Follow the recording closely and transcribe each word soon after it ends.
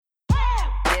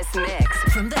mix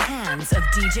from the hands of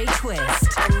DJ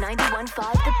Twist on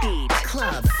 91.5 The Beat,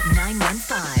 Club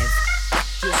 915.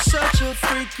 You're such a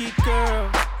freaky girl,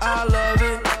 I love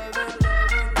it.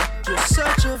 You're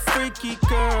such a freaky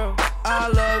girl, I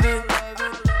love it.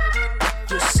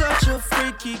 You're such a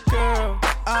freaky girl,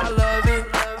 I love it.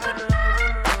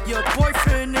 Your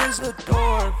boyfriend is a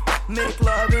dork, make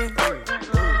loving.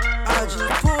 I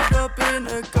just pulled up in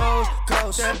a ghost,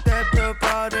 stepped up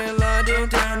out in London.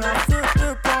 Then I flipped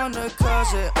up on a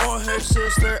cousin or her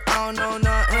sister, I don't know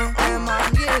nothing. And my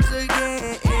kids are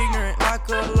getting ignorant, like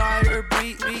a lighter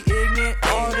be ignorant.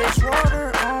 All this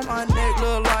water on my neck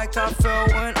look like I fell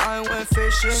when I went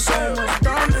fishing. So much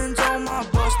diamonds on my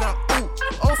bust now, ooh,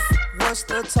 oh, what's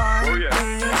the time? Oh, yeah.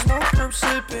 Me and smoke up,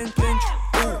 sipping pinch,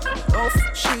 ooh, oh,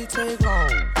 she take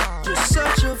long. You're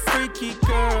such a freaky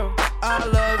girl, I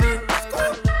love it.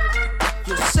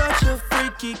 You're such a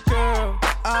freaky girl,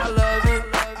 I love it.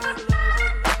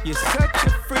 You're such a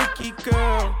freaky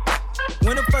girl.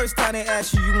 When the first time they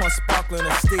asked you want sparkling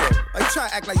or still, or you try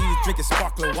to act like you was drinking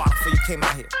sparkling water before you came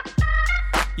out here?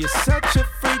 You're such a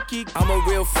freaky. I'm a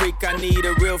real freak, I need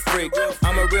a real freak.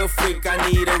 I'm a real freak,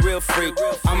 I need a real freak.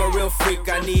 I'm a real freak,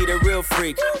 I need a real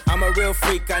freak. I'm a real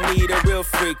freak, I need a real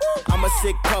freak. I'm a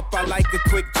sick pup, I like a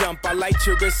quick jump. I light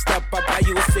your wrist up, I buy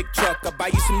you a sick truck. I buy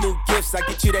you some new gifts, I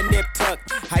get you that nip tuck.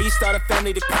 How you start a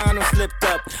family, the condom slipped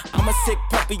up. I'm a sick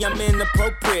puppy, I'm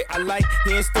inappropriate. I like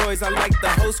hearing stories, I like the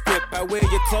whole script. I wear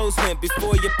your clothes mint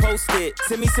before you post it.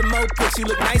 Send me some more pics, you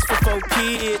look nice for 4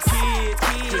 kids.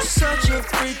 You're such a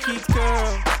freaky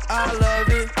girl, I love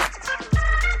it.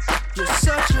 You're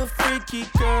such a freaky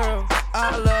girl,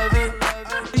 I love it.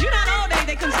 You know, all day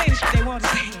they couldn't say the shit they wanted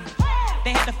to say.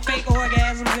 They had the fake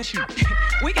orgasms and shit.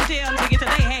 We can tell them to get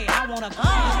today, hey, I want to.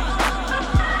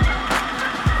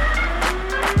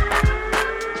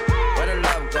 Where the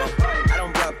love go? I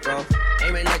don't bluff, bro.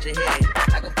 Aiming at your head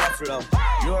like a buffalo.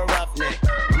 You a roughneck,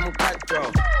 I'm a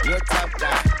cutthroat. You a tough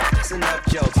guy, that's enough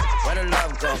jokes. Where the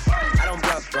love go? I don't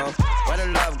bluff, bro. Where the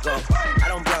love go? I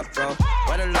don't bluff, bro.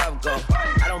 Where the love go?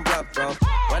 I don't bluff, bro.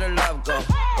 Where the love go?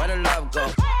 Where the love go?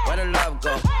 Where the love go?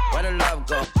 Where the love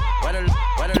go?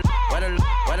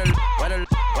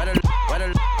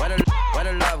 Where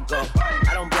the love go?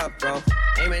 I don't bluff, bro.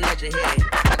 Aiming at your head.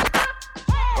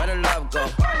 Where the love go?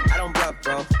 I don't bluff,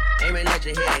 bro. Aiming at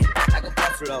your head like a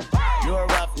buffalo. You a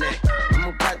roughneck, I'm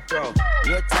a cutthroat.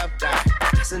 You a tough guy,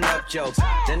 that's enough jokes.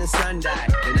 Then the sun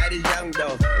died, the night is young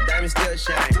though. The diamonds still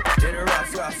shine, then the rough.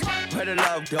 Where the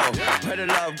love go? Where the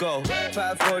love go?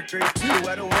 5, 4, 3, 2,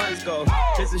 where the ones go?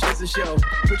 This is just a show,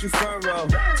 put you front row.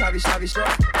 Talkie, strong,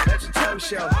 let your tongue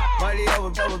show. Money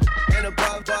over, and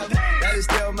above, that is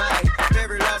still my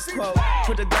favorite love quote.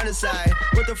 Put the gun aside,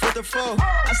 with the foe.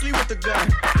 I sleep with the gun,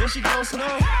 then she gon'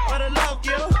 snow. Where the love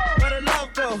go? Where the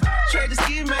love go? Trade the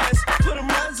ski mask, put a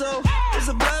muzzle. It's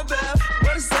a bloodbath,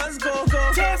 where the suns go.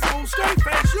 Tassel, straight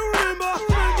face, you remember?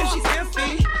 If she's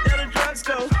iffy, then the drugs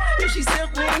go. If she's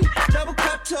simply double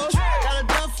cup toast, got a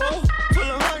duffel full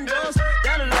of hundos.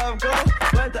 Down the love go,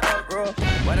 where the uproar?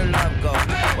 Where the love go?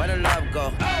 Where the love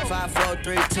go? 5, 4,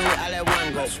 3, 2, I let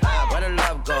one go. Where the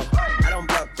love go? I don't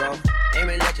bluff, bro.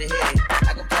 Aiming at your head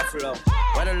like a buffalo.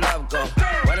 Where the love go?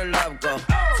 Where the love go?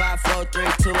 5, 4, 3,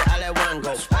 2, I let one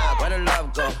go. Where the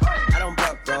love go? I don't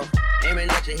bluff, bro. Aiming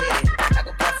at your head like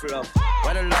a buffalo.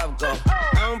 Where the love go?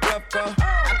 I don't bluff, bro.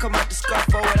 I come out the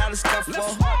scuffle without a scuffle.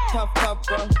 Puff,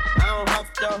 bro. I don't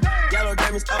huff, though. Yellow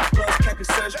diamonds up close, kept your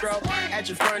search, bro. At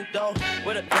your front door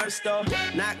with a thirst store.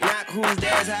 Knock, who's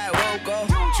there's how it won't go.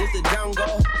 Just the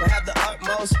jungle, but have the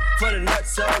utmost for the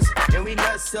nutsos. And we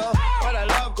nuts so. Where the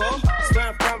love go? Where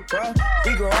I'm from, bro.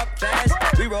 We grow up fast,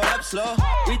 we roll up slow.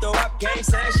 We throw up gang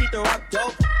signs, she throw up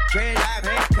dope. Dread live,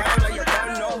 ain't crown on your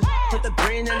bundle. Put the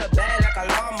green in the bag like a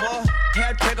lawnmower.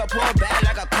 Hair trigger, pull back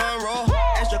like a cornrow.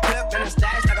 Extra clip in the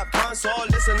stash like a console.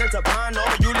 Listening to Bono,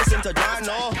 you listen to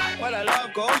Dono. Where the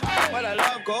love go? Where the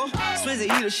love go? Swizzy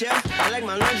eat a chef, I like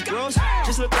my lunch gross.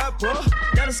 Just look up, bro,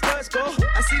 down the skirts go.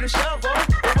 I see the shovel,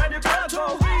 but where the blood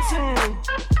go?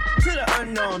 To the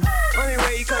unknown. Only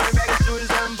way he coming back is through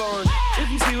his unborn. If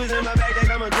you see what's in my bag, like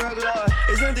I'm a drug lord.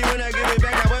 It's empty when I give it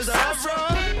back, now where's the love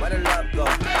from? Where the love go?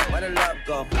 Where the love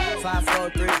go? 5, 4,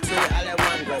 3, 2, I let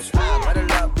one go. Where the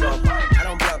love go? I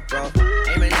don't bluff, bro.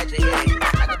 Aiming at your head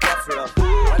like a buffalo.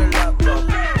 Where the love go?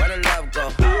 Where the love go?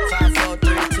 5, 4,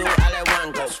 3, 2, I let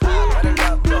one go. Where the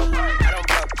love go? I don't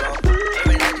bluff, bro.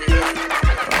 Aiming at your head.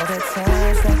 All the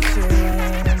times that you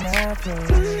ain't in my place,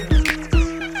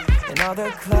 and all the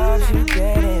clubs you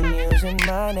get in using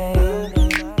my name.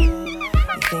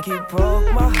 You think you broke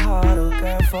my heart, oh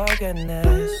girl, for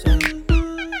goodness sake.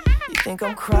 You think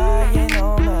I'm crying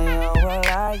on my own, well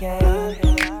I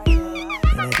ain't.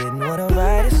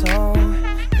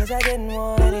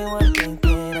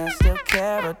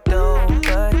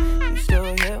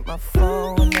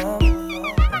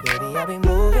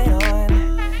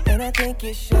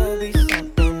 it should be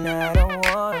something I don't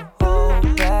wanna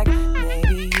hold back.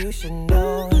 Maybe you should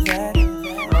know that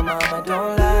my mama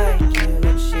don't like you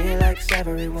and she likes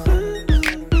everyone.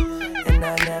 And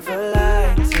I never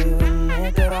like to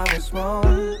admit that I was wrong.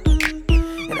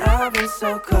 And I've been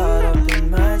so caught up in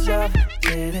my job,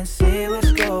 didn't see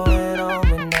what's going on,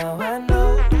 but now I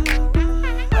know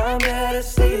I'm better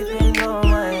sleeping on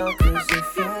my own. Cause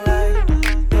if you like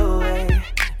the way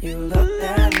you look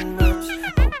that much,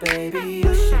 oh baby,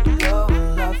 you should go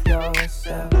and love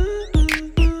yourself.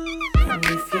 And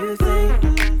if you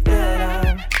think that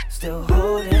I'm still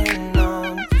holding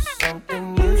on to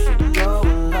something, you should go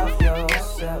and love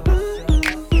yourself.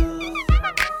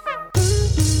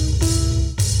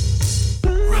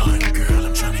 Run, girl,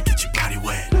 I'm trying to get your body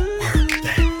wet. Work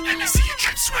that, let me see you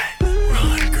drip sweat.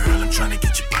 Run, girl, I'm trying to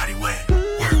get your body wet.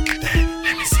 Work that,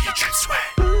 let me see you drip sweat.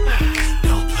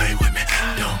 Don't play with me,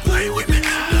 don't play with me,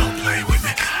 don't play with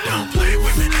me, don't play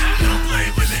with me, don't play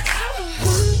with me.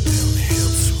 Work them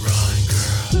hips, run,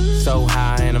 girl. So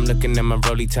high and I'm looking at my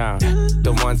rollie time.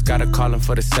 The ones gotta call him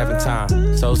for the 7th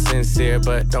time. So sincere,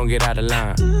 but don't get out of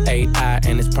line. AI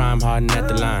and it's prime harden at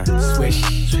the line. Swish,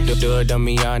 do it on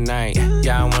me all night.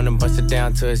 Yeah, I wanna bust it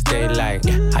down till it's daylight.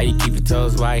 How you keep your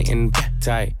toes white and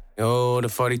tight? Oh, the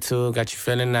 42 got you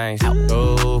feeling nice.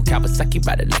 Oh, Kawasaki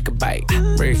ride it like a bike.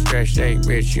 Rich, stretch, shake,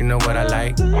 rich, you know what I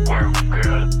like. Work,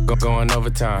 girl. Going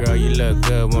overtime. Girl, you look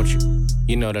good, won't you?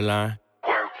 You know the line.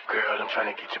 Work, girl, I'm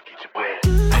trying to get you wet.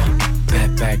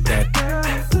 Back that.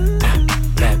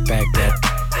 Back that.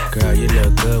 Girl, you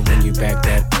look good when you back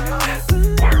that.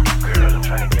 Work, girl, I'm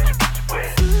trying to get you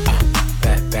wet.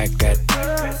 Back that.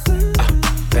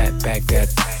 Back that.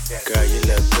 Girl, you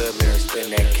look good, man. Spin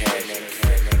that cash.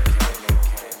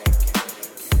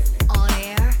 On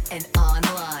air and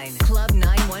online. Club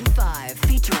 915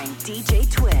 featuring DJ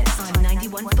Twist on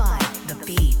 91.5 The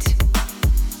Beat.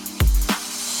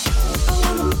 I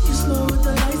wanna make you slow with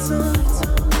the lights on.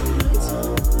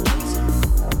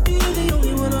 You're the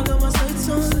only one I got my sights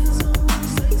on.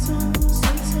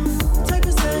 Type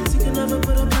of sex you can never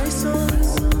put a price on.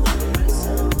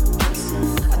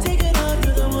 I take it off,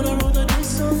 you're the one I roll the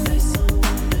dice on.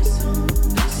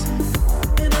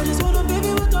 And I just want a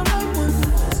baby with the right one.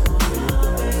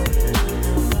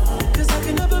 Cause I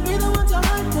can never be the one to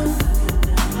hide one.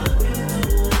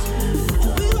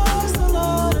 And we lost a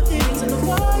lot of things in the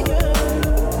fire.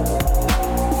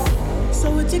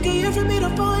 So it took a year for me to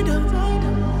find her.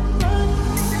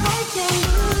 I can't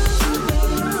lose you,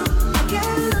 baby. I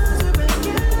can't lose you, baby.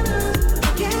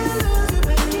 I can't lose you,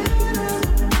 baby.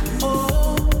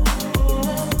 Oh,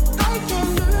 I can't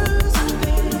lose you,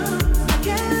 baby. I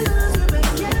can't lose you,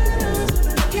 baby.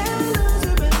 I can't lose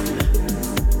you, baby.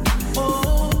 Oh,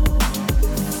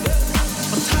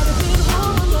 I'm tired of being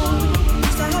home alone.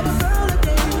 Used to have a girl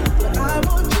again, but I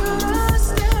want you to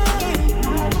stay.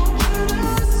 I want you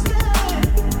to stay.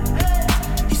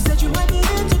 You said you might be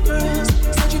into girls.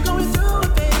 Said you're going through a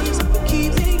phase.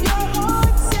 Keeping your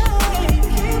heart safe.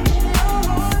 Keeping your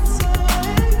heart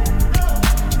safe.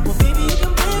 Well, baby, you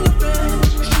can bring a friend.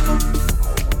 She gon'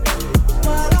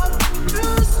 while I do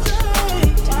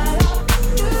straight. While I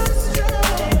do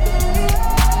straight.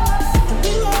 And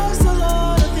we lost a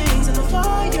lot of things in the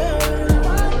fire.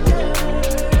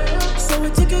 So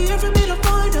it took a year for me to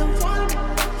find her.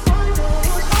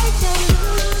 I can't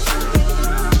lose you, baby.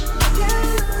 I can't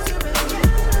lose you, baby.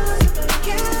 I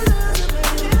can't lose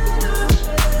you, baby.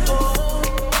 Oh,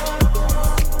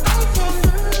 I can't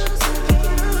lose you,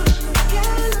 baby. I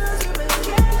can't lose you, baby.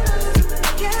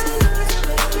 I can't lose you,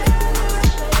 baby.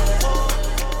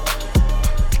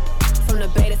 From the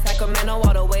Bay to Sacramento,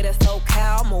 all the way to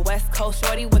SoCal. I'm a West Coast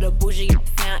shorty with a bougie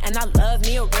sound. And I love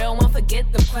me a real one,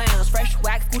 forget the clowns. Fresh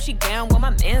wax, Gucci gown, with my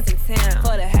mans in town.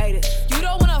 For the haters, you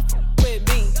don't wanna f with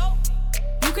me.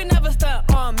 You can never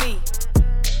stunt on me.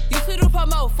 Used to do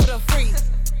promo for the free.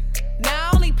 Now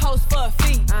I only post for a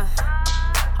fee.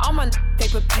 All my they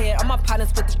prepared, all my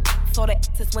partners with the so they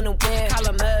just went and win. Call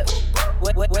them up,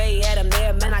 way at them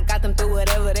there. Man, I got them through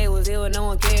whatever they was ill and no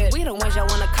one cared. We the ones y'all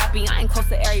wanna copy, I ain't close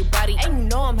to everybody. And you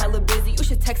know I'm hella busy, you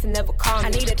should text and never call me. I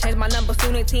need to change my number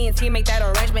soon at TNT, make that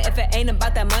arrangement. If it ain't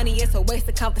about that money, it's a waste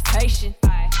of conversation.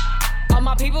 All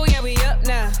my people, yeah, we up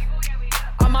now.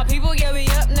 All my people, yeah, we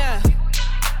up now.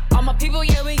 All my people,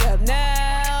 yeah, we up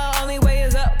now. Only way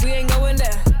is up, we ain't going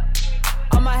down.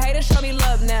 All my haters show me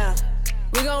love now.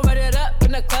 We gon' run it up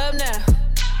in the club now.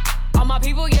 All my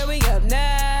people, yeah, we up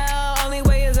now. Only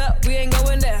way is up, we ain't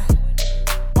going down.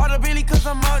 All the Billy, cause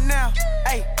I'm up now.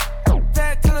 Ayy,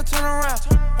 fat till I turn around.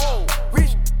 Whoa,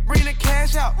 rich, bring the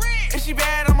cash out. If she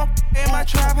bad, I'ma in my my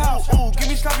trap house. Ooh, give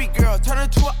me sloppy girl, turn her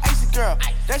to an icy girl.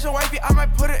 That's your wifey, I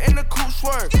might put her in the coupe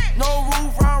swerve. No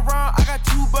roof, round, I got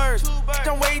 2 birds.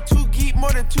 Don't wait too geek,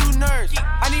 more than 2 nerds.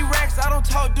 I need racks, I don't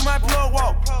talk, do my plug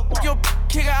walk. Yo,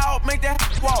 kick her out, make that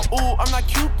walk. Ooh, I'm not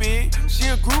Cupid, she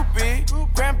a groupie.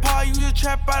 Grandpa used to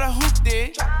trap out a hoop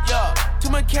dick. Yeah, too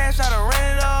much cash, I done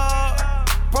ran it up.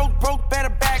 Broke, better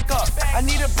back up. I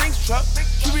need a Brinks truck,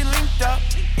 keep it linked up.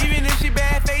 Even if she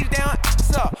bad, face down,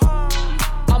 it's up.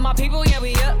 All my people, yeah,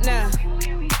 we up now.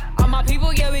 All my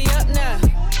people, yeah, we up now.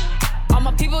 All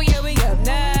my people, yeah, we up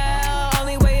now.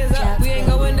 Only way is up, we ain't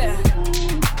going down.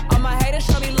 All my haters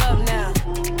show me love now.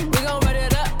 We gon' run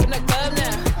it up in the club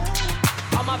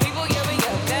now. All my people, yeah, we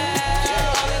up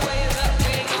now. Only way is up,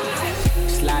 we ain't going down.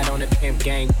 Slide on the pimp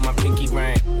gang, my pinky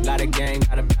ring. Lot of gang,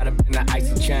 gotta been the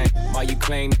icy chain. While you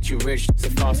claim that you rich, it's a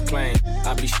false claim.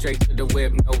 I be straight to the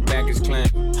whip, no baggage claim.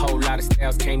 Whole lot of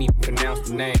styles, can't even pronounce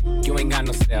the name. You ain't got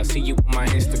no style, see you on my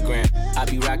Instagram. I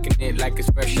be rocking it like it's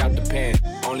fresh out the pan.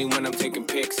 Only when I'm taking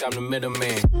pics, I'm the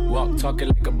middleman. Walk talking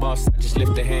like a boss, I just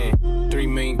lift a hand. 3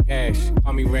 million cash,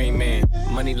 call me Rain Man.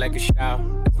 Money like a shower,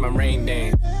 that's my rain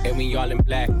dance. And we all in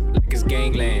black, like it's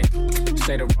gangland.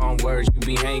 Say the wrong words, you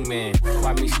be hangman.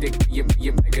 Why me stick to your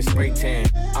like a spray tan?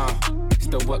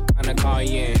 So what kind of car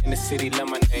you in the city, love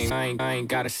my name. I ain't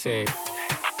gotta say it.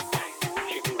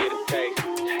 She can get a taste.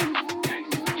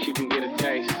 She can get a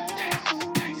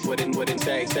taste. Wouldn't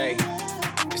say.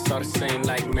 It's all the same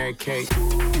like Mary Kate.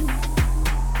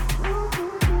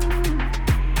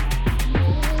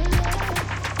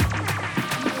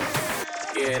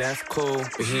 Yeah, that's cool,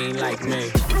 but he ain't like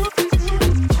me.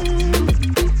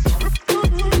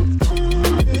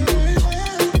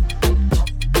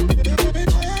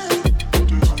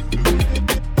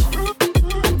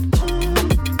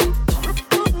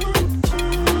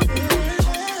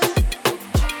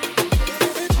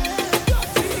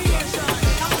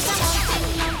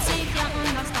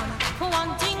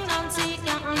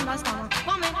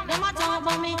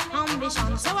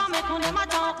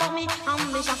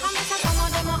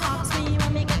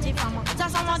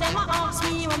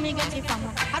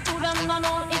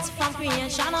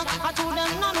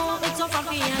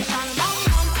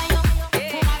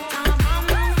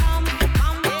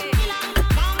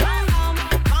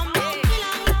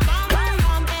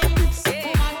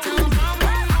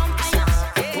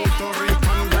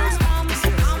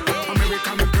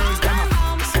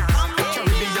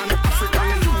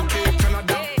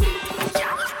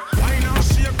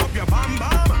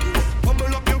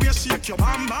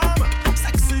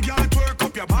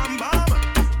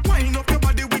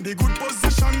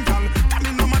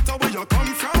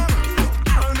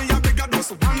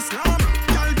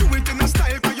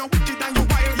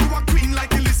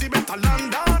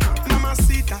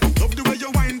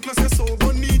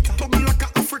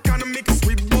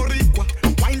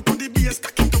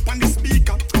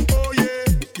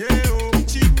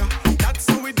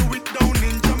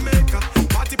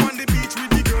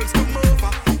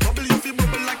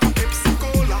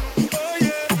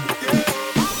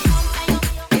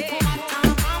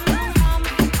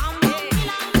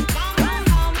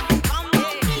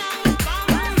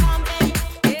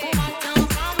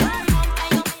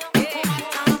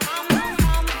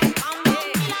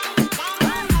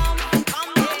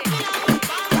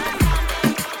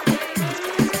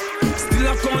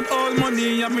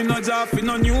 money and me no job for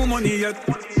no new money yet.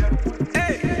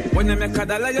 Hey, when you make a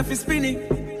dollar, you fi spin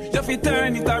it. You fi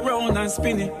turn it around and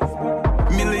spin it.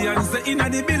 Millions they inna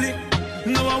the billy.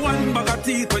 No one bag of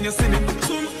teeth when you see me.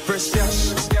 Some fresh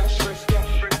cash,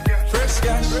 fresh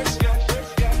cash,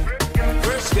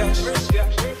 fresh cash.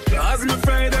 As me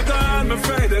Friday gone, me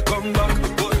Friday come back.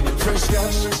 Fresh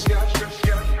cash,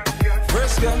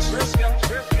 fresh cash.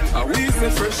 I we say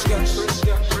fresh cash.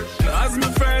 As me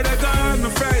Friday gone, me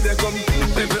Friday come.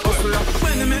 Every hustler,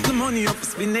 when they make the money up,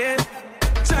 spin it.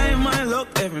 Time my luck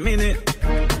every minute.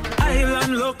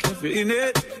 Island luck every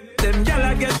minute. Them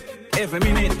gyal get every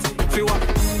minute. Feel what?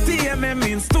 TMM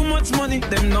means too much money.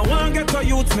 Them no one get a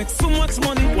youth make so much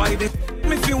money. Why they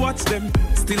me if you watch them?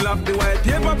 Still have the white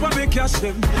paper for me cash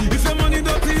them. If your money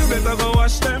dirty, you better go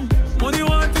wash them. Money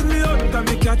wanted me out and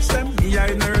me catch them. Me I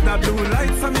nerd that blue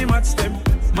lights and me match them.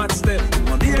 Match them.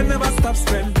 Money ain't never stop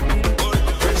spend.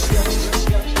 Fresh cash,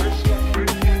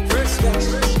 fresh cash.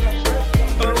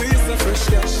 Oh, we say fresh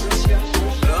cash.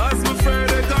 As my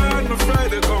Friday gone, my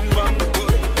Friday come back.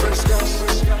 Fresh cash,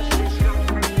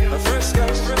 fresh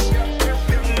cash.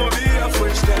 Money a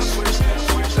fresh cash.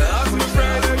 As my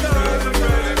Friday gone, my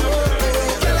Friday come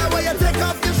back. Tell her why you take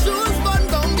off your shoes, burn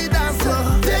down the dance floor.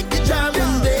 Take the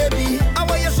jamming, baby. I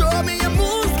want you show me your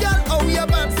moves, girl. Oh, you're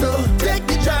bad, so take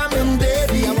the jamming,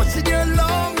 baby. I want you girl.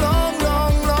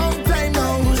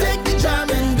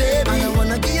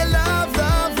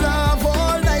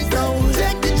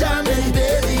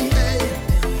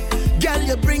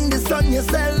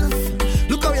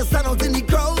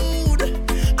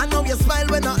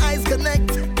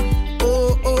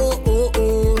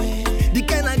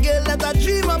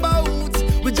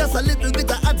 just a little bit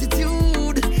of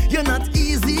attitude. You're not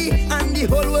easy, and the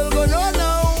whole world go no,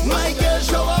 no. My girl,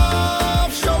 show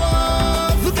off, show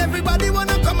off. Look, everybody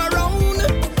wanna come around.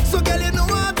 So girl, you know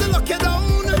I have to lock you down.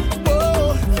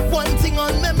 Oh, one thing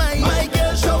on my mind. My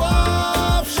girl, show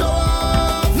off, show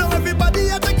off. Now everybody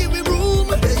have to give me room.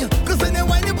 Cause when you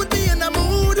whine, you put me in a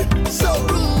mood. So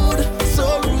rude,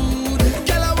 so rude.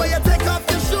 Girl, I want you take off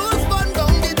your shoes, burn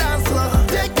down the dance floor.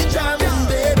 Take the jamming,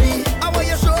 baby. I want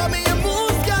you show me your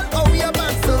moves, girl, how you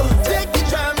back so. Take the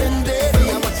jamming, baby.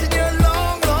 I'm watching you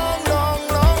long, long, long,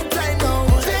 long time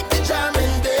now. Take the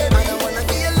jamming, baby. And I wanna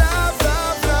give you love,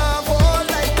 love, love all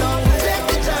night long. Take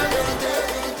the jamming,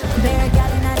 baby. Bear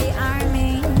gal inna the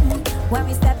army. When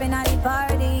we step inna the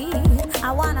party,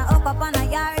 I wanna hook up on a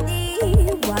yardie.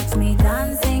 Watch me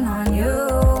dancing on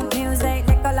you. Music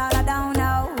little all I don't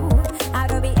know. How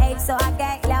to behave so I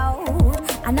get low.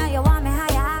 I know you want me how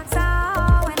you act so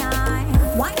when I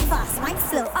wine fast, wine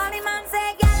slow. All the man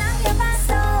say, girl, I'm your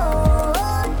paso.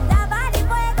 La body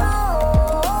fuego.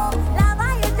 La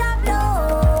body drop low.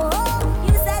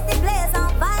 You set the place on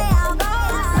fire. Go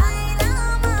baila,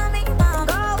 mami, go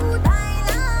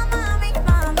baila, mami,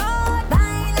 go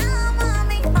baila,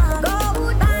 mami, go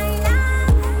baila.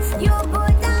 You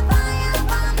put the fire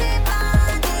on me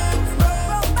body.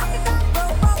 Go back it up, go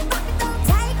back it up.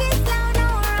 Take it slow, no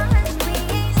rush. We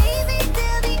ain't leaving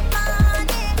till the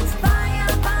morning. Fire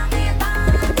on me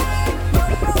body.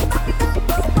 Go back it up,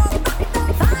 go back it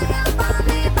up. Fire on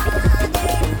me body.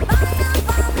 Fire.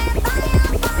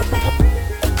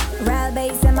 Real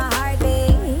bass in my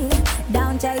heartbeat.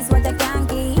 Don't chase what you can't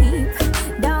keep.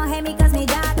 Don't hate me cause me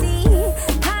dirty.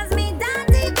 Cause me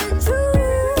dirty the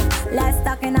truth. Less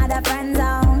talking at the friend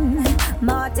zone.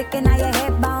 More ticking at your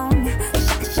hip bone.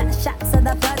 Shot, shot, shot, so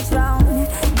the blood's round.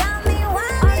 Got me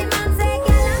wild. All the man say,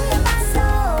 girl, I'm your paso.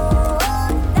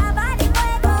 La body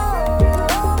fuego.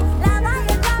 La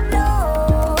body drop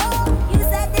low. You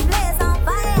set the place on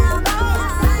fire. Go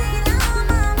baila,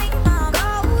 mami, go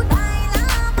baila,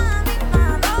 mami,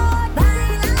 go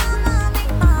baila, mami,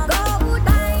 go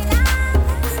baila.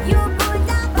 You put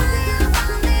the fire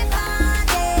on me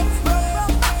body. Go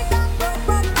back it up, go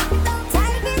back it up.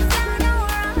 Take it slow, no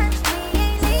rush. We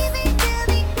ain't leaving till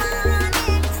the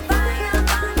morning. Fire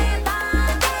on me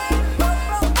body. Go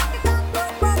back it up, go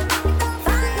back it up.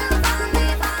 Fire on me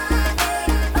body.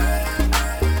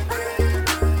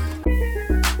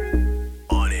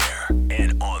 On air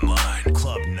and online,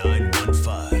 Club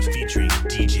 915 featuring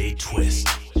DJ Twist.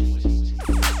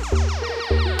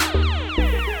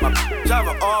 Drive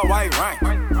all white rank.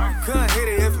 Couldn't hit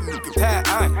it if you could tag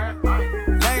ain't.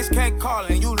 Lanes can't call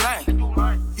and you lame.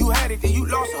 You had it and you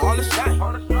lost it, all the shame.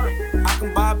 I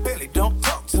can buy a Bentley, don't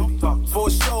talk to me. For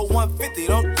a show 150,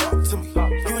 don't talk to me.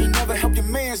 You ain't never helped your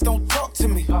mans, don't talk to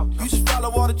me. You just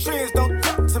follow all the trends, don't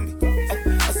talk to me.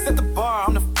 I set the bar,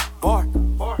 I'm the bar.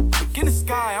 Look in the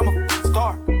sky, I'm a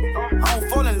star. I don't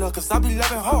fall in love cause I be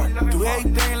loving hard. Do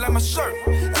everything like my shirt,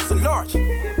 that's a large.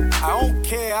 I don't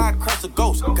care, I cross a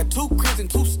ghost. Got 2 cribs in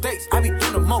 2 states, I be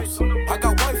doing the most. I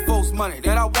got white folks' money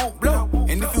that I won't blow.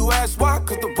 And if you ask why,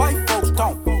 cause the white folks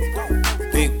don't.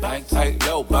 Big bank, tight,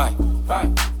 little bank,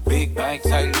 bank. Big bank,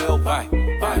 tight, little bank,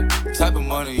 bank. Type of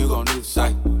money you gon' need to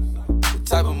sight. The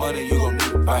type of money you gon'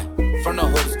 need to buy. From the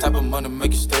hood, this type of money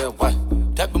make you stay away.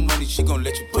 Type of money she gon'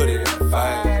 let you put it in the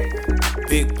fight.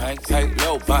 Big bank, tight,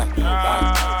 little bank,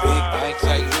 bank. Big bank,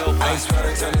 tight, little bank. Ice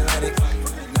water turn Atlantic.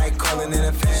 Night calling in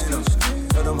a phantom.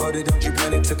 Tell them, hold it, don't you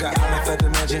panic. Took an island, fed the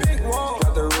mansion.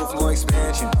 Drop the roof, more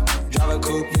expansion. Drive a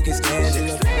coupe, you can stand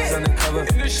it. It's undercover.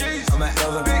 I'm a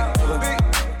lover.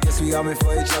 Yes, we all meant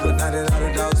for each other. Now that all the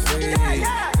dogs free.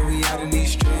 And we out in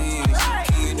these streets.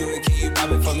 Can you do it? Can you pop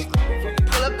it for me?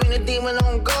 Pull up in the demon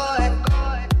on guard.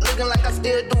 Looking like I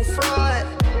still do fraud.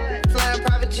 Flying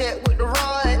private jet with the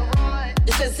rod.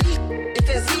 It's that Z, it's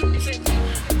that Z.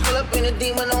 Pull up in the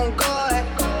demon on guard.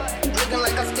 Looking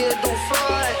like I still do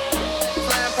fraud.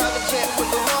 Flying private jet with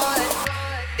the rod.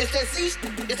 It's that Z,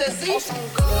 it's that Z.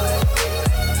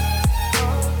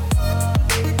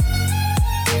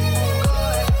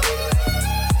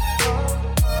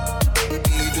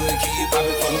 Can you do it? Can you pop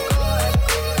it for me?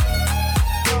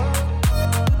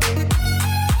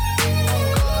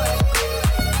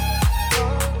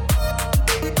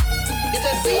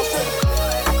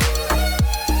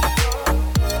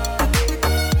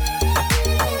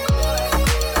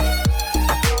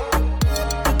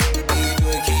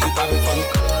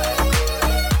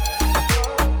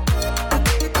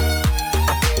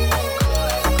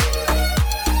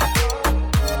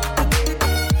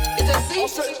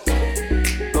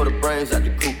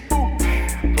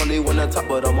 Top,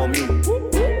 but I'm on mute.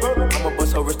 I'ma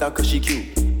bust her wrist down cause she cute.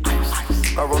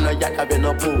 car on the yacht, I've been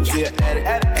a pool. She an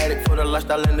addict for the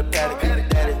lifestyle in the paddock.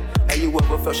 Addict. Have you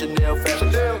ever felt Chanel fashion?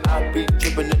 I be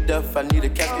dripping to death, I need a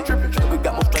casket. We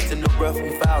got more strikes in the rough,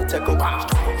 we foul tackle.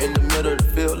 In the middle of the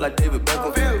field, like David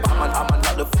Beckham. I'm a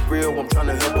doctor for real, I'm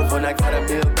tryna help her. When I got a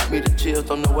meal, got me the chills,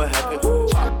 don't know what happened.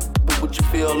 What you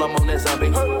feel, I'm on that zombie.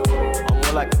 I'm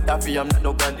more like Gaddafi, I'm not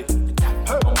no Gandhi.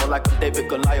 I'm more like a David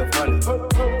Goliath funny.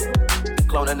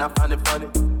 Cloning, I find it funny.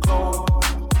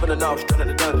 Putting off, straight out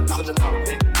the dungeon.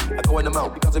 I go in the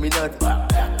mouth, because of me nothing.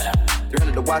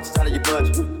 300 the watch, out of your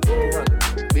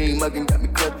budget. Being mugging got me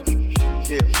clutching.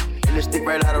 Yeah, and this stick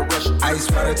right out of Russia. Ice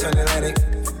water turn Atlantic.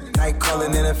 Night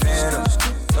calling in a phantom.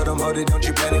 Told them, hold it, don't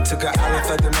you panic. Took an island,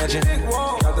 left the mansion.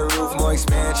 Drop the roof, more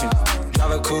expansion.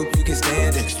 Drive a coupe, you can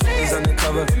stand it. He's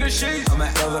undercover. I'm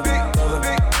an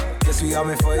lover. Guess we all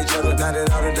been for each other. Now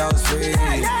that all the dogs free.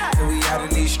 And we out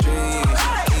in these streets.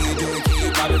 Can you do it? Can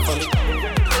you pop it for me?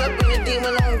 Pull up in the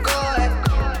demon on guard.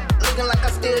 Looking like I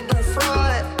still do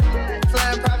fraud.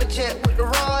 Flying private jet with the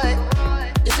rod.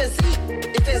 It's that Z.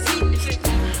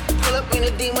 Pull up in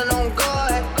the demon on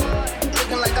guard.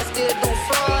 Looking like I still do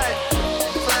fraud.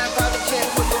 Flying private jet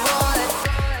with the rod.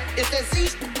 It's that Z.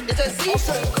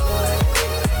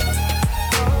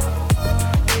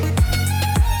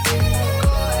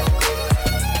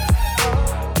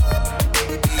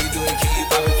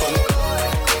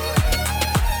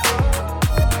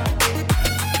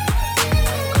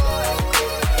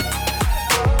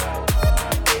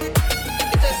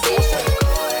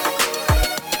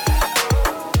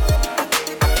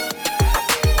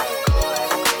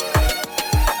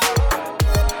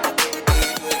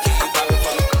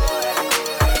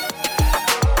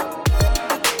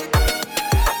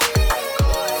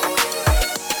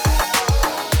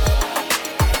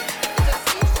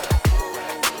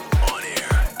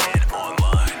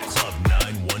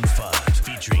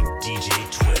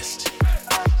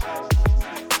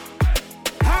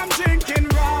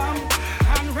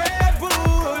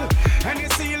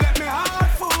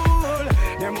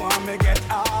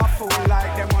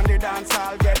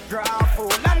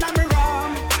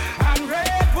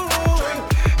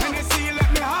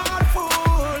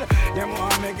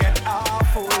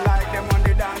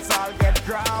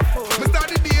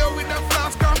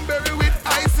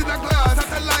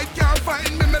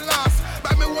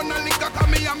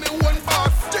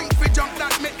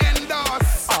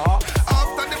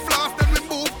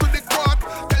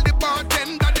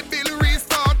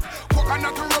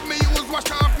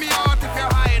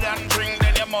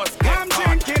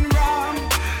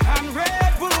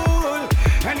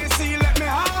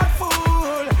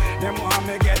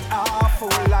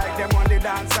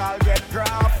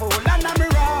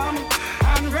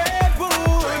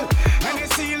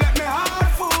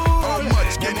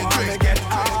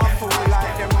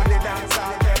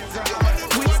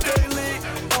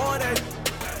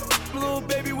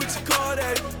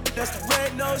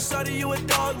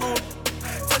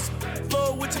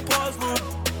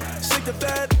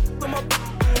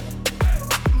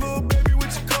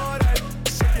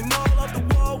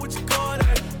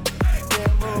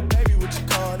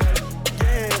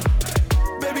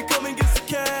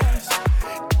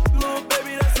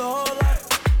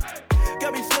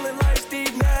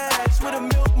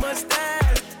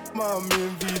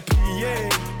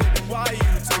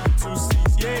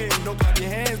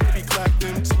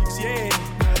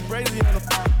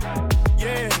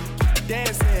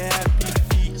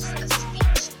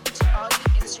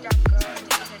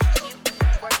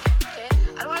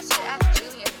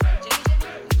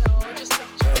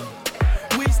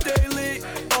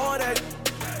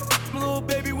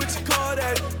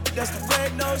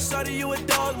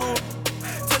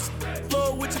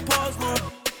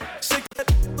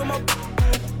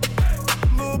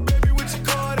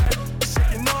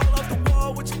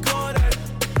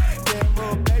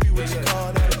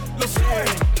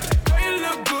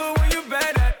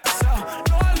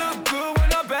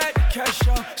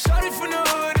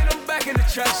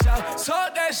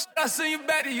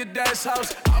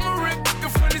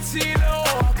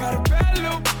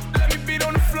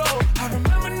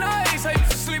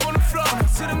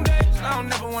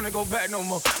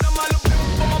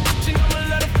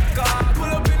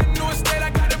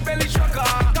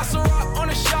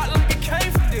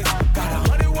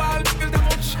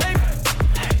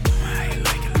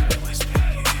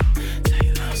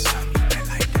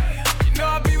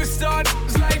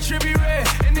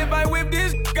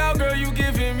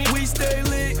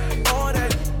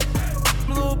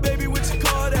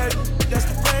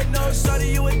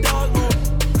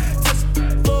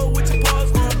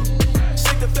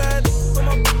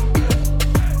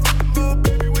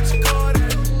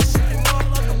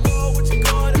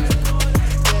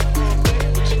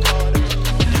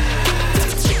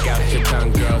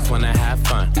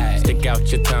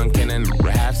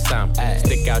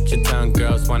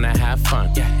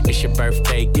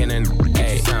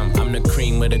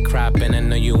 with a crop and I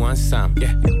know you want some.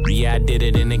 Yeah, I did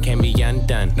it and it can't be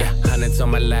undone. Hundreds on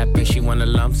my lap and she wanna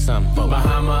lump sum.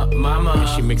 Bahama, mama, and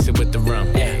she mix it with the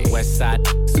rum. West side,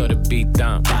 so the beat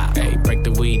dump. Hey, break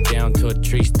the weed down to a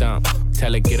tree stump.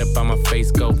 Tell her get up on my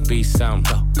face, go be some.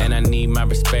 And I need my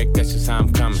respect, that's just how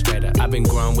I'm coming. I've been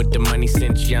growing with the money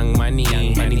since young money.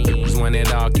 Honey drippers want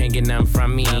it all, can't get none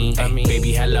from me.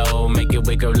 Baby, hello, make it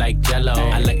wiggle like jello.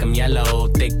 I like them yellow,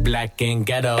 thick, black, and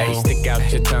ghetto. Ay, stick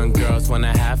out your tongue, girls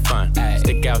wanna have fun.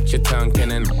 Stick out your tongue,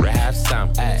 can I have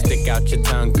some? Stick out your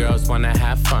tongue, girls wanna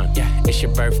have fun. It's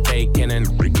your birthday, can I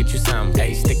get you some?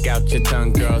 Ay, stick out your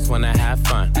tongue, girls wanna have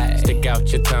fun. Stick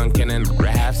out your tongue, can I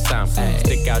have some?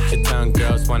 Stick out your tongue,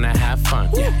 girls wanna have fun.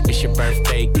 It's your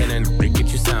birthday, can I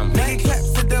get you some? Make it clap,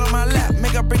 sit down on my lap,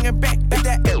 make her bring it back. Like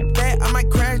that, that, I might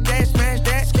crash that, smash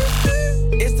that.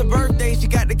 It's the birthday, she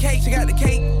got the cake,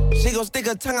 She gon' stick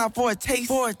her tongue out for a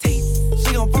taste,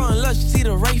 She gon' fall in love, she see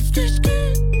the race.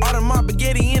 All the mob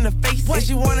spaghetti in the face. If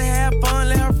she wanna have fun,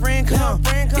 let her friend come.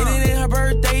 It ain't her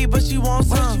birthday, but she wants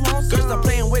some. Girls stop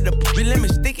playing with the puppy, let me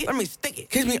stick it.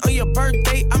 Kiss me on your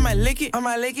birthday, I might lick it.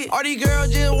 All these girls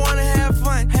just wanna have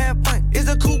fun. It's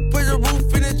a coupe with a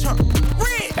roof in the trunk.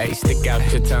 Hey, stick out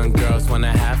your tongue, girls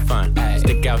wanna have fun.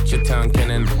 Stick out your tongue, can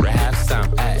I have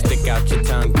some? Stick out your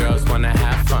tongue, girls wanna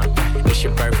have fun. It's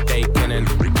your birthday, can I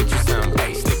get you some?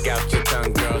 Hey, stick out your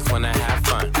tongue, girls wanna have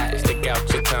fun. Stick out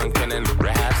your tongue, can I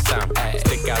have some?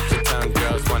 Stick out your tongue,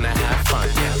 girls wanna have fun.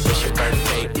 It's your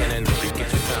birthday, can I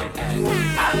get you some?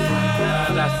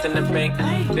 Lost in the bank,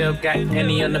 still got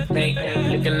Henny on the paint.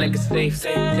 Looking like a safe,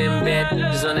 10 bad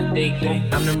bitches on a date.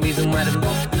 I'm the reason why the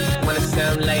wanna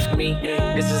sound like me.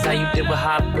 This is how you deal with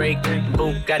heartbreak.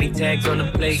 Bugatti tags on the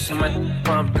plate, and my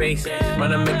pump bass.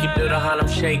 Wanna make you do the Harlem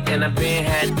Shake, and I been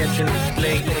had that you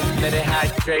late. Let it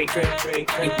hydrate,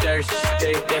 you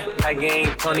thirsty. Like I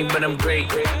ain't Tony, but I'm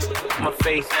great. My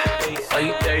face, are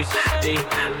you thirsty?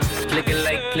 Looking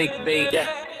like clickbait,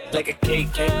 like a cake,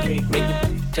 make you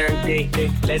turn gay.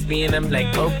 Lesbian, I'm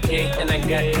like, okay, and I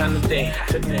got time of day.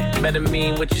 Better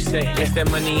mean what you say. Guess that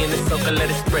money in the soaker, let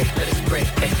it spray.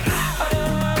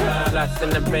 Lost in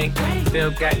the bank,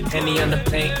 still got Henny on the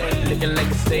paint. Looking like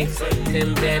a safe,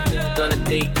 10 bad bitches on a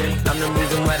date. I'm the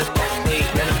reason why the hate,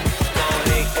 let them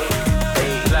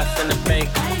hate. Lost in the bank,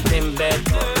 10 bad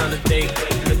bitches on a date.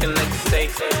 Looking like a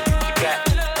safe, you got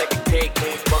like a cake.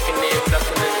 Walking in,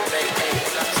 bluffing in the bank.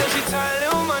 So she tired,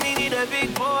 little money, need a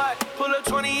big boy. Pull up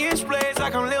 20-inch blades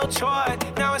like I'm Lil Troy.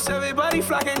 Now it's everybody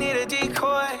flocking, need a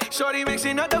decoy. Shorty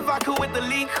mixing up the vodka with the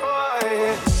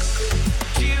liquor.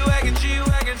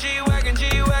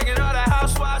 G-Wagon, all the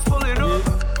housewives pulling up.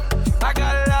 I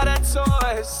got a lot of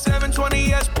toys,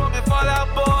 720S pumping Fallout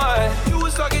Boy. You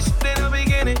was talking shit in the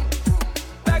beginning,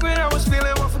 back when I was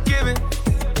feeling unforgiving.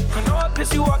 I know I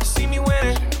pissed you off to see me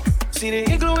winning. See the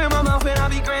igloo in my mouth and I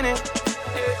be grinning.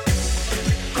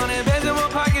 100 bands in my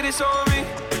pocket, it's on me.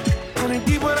 100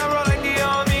 deep when I roll like the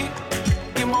army.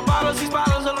 Get more bottles, these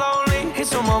bottles are lonely.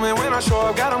 It's a moment when I show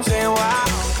up, God, I'm saying wow.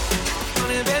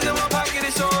 100 bands in my pocket,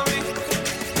 it's on me.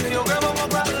 Your grandma will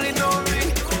probably know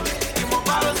me. Get more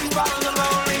bottles, these bottles are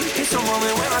lonely. It's a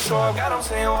moment when I show up, God, I'm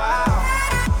saying wow.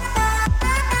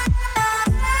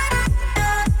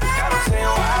 God, I'm saying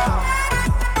wow.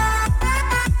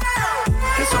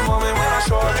 It's a moment when I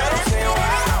show up, God, I'm saying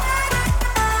wow.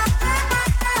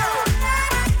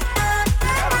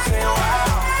 God, I'm saying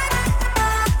wow.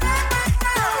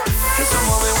 It's a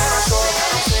moment when I show up,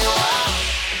 God, I'm saying wow.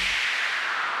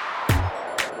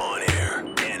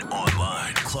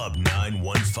 Club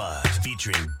 915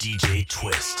 featuring DJ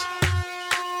Twist.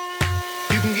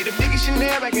 You can get the biggest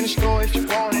Chanel back in the store if you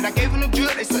want it. I gave them the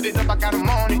drill, they set it up, I got them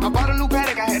on it. I bought a new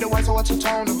Patek, I had to watch, so I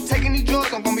two-toned them. Taking these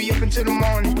drugs, I'm gonna be up until the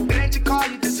morning. It ain't your car,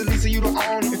 you just a Lisa, you don't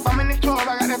own it. If I'm in the club,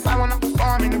 I got that fire when I'm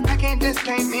performing. The back end just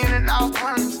came in and out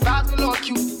honest. Vibes galore,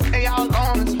 cute, they all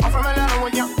on us. I'm from Atlanta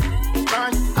when young,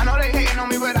 I know they hating on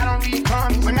me, but I don't read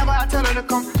comments. Whenever I tell her to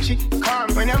come, she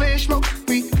comes. Whenever it's smoke,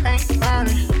 we ain't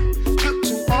running.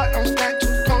 Don't stand too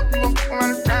close, you gon' fuck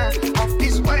around the time. Off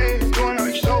these waves, doing all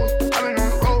these shows. I've been on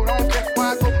the road, I don't care where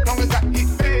I go, long as I get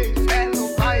paid. Bad little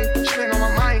vibe, she been on my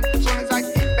mind. Soon as I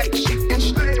get back, she and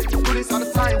straight. Do this all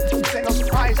the time, this ain't no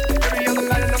surprise. Every other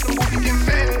night, enough to move, you get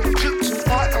mad. Shoot too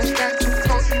hard, don't stand too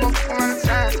close, you gon' fuck around the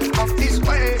time. Off these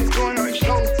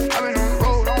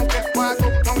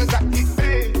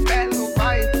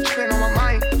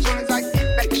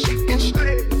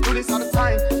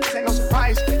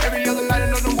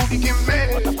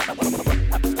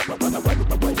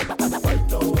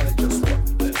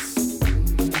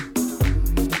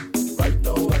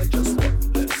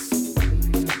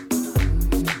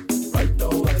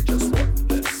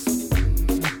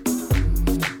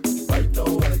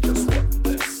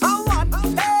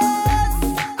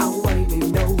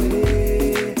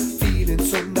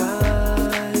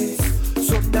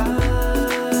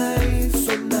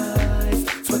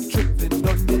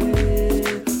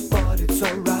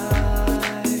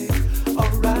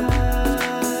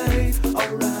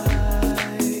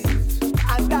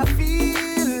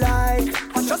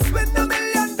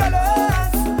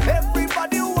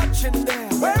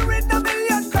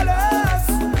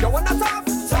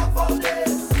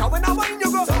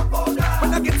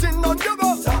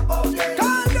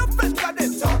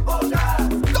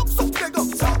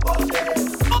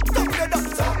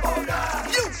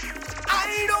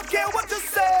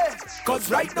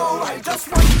just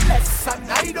want less,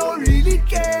 and I don't really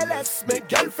care less. My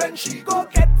girlfriend, she go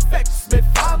get vexed. My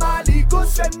family go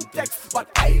send text, but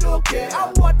I don't care,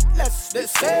 I want less. They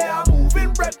say I'm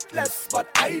moving breathless, but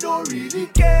I don't really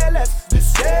care less. They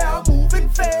say I'm moving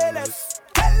fearless.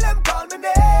 Tell them call me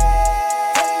name.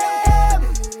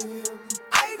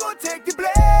 I go take the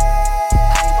blame.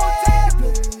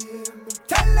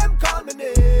 Tell them call me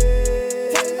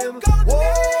name. Tell them call me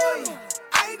name.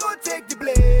 I go take the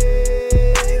blame.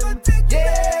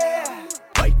 Yeah.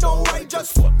 Right now I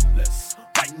just worthless.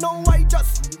 Right now I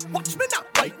just watch me now.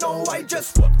 Right now I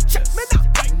just check me now.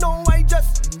 Right now I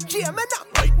just hear me now.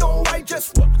 Right now I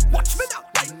just watch me now.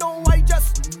 Right now I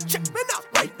just check me now.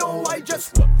 Right now I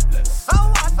just worthless.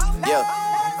 Yeah.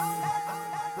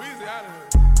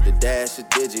 The dash is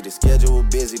digi, the schedule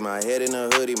busy. My head in a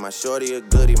hoodie, my shorty a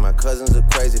goodie. My cousins are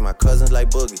crazy, my cousins like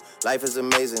Boogie. Life is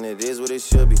amazing, it is what it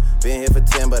should be. Been here for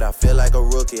 10, but I feel like a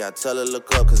rookie. I tell her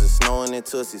look up, cause it's snowing in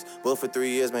Tootsies. Booked for 3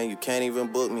 years, man, you can't even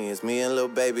book me. It's me and Lil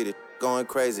Baby, the going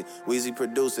crazy. Weezy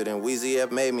produced it, and Weezy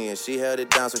F made me, and she held it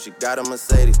down, so she got a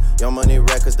Mercedes. Young Money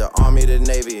Records, the Army, the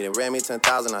Navy. They ran me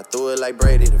 10,000, I threw it like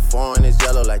Brady. The foreign is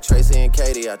yellow like Tracy and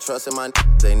Katie. I trust in my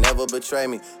they never betray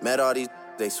me. Met all these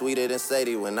they sweeter than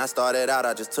Sadie. When I started out,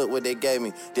 I just took what they gave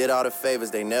me. Did all the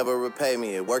favors, they never repay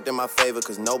me. It worked in my favor,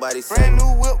 cause nobody said brand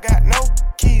new whip, got no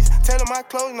keys. Tell them my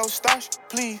clothes, no starch,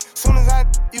 please. Soon as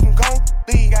you can go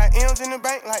leave. Got M's in the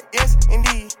bank, like yes,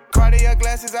 indeed. Cartier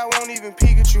glasses, I won't even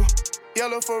peek at you.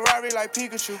 Yellow Ferrari like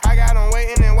Pikachu. I got him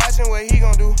waiting and watching what he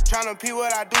gon' do. Tryna pee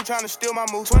what I do, tryna steal my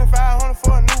moves. 2,500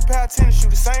 for a new pair of tennis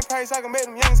shoes. The same price I can make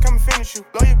them youngins come and finish you.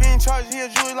 Lawyer being charged, he a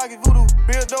jewelry like it's voodoo.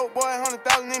 Real dope boy, 100,000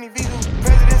 in his visa.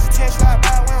 President's attention, slide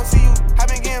by, we don't see you. I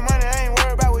been getting money, I ain't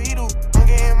worried about what he do. I'm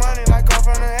getting money like I'm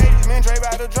from the 80s. Man, Dre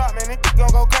about to drop, man, it gon'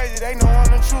 go crazy. They know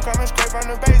I'm the truth, coming straight from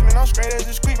the basement. I'm straight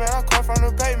as a squeak, man, I come from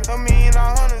the pavement. A million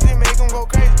all hundreds, it make them go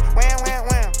crazy. Wham, wham,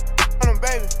 wham, on them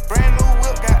baby. Brand new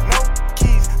whip, got no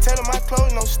keys. Tell them my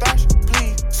clothes, no starch,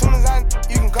 please. Soon as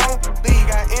you can go leave.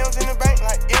 Got M's in the bank,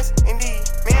 like yes, indeed.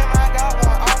 Me and my dog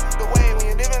going off the way. When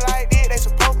you living like this, they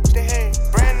supposed to hate.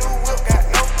 Brand new whip, got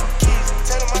no keys.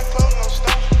 Tell them my clothes, no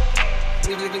starch.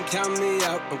 Niggas been counting me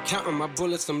out. I'm counting my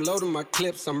bullets, I'm loading my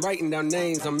clips. I'm writing down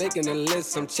names, I'm making a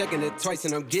list. I'm checking it twice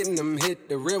and I'm getting them hit.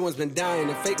 The real ones been dying,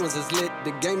 the fake ones is lit.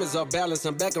 The game is off balance,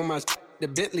 I'm back on my The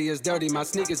Bentley is dirty, my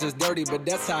sneakers is dirty, but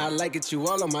that's how I like it, you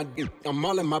all on my dick. I'm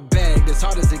all in my bag, as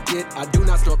hard as it get. I do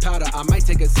not store powder, I might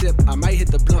take a sip. I might hit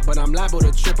the blunt, but I'm liable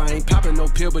to trip. I ain't popping no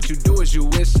pill, but you do as you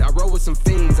wish. I roll with some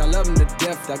fiends, I love them to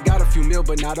death. I got a few mil,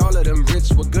 but not all of them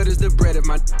rich. What good is the bread if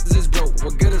my is broke?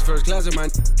 What good is first class if my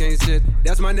can't sit?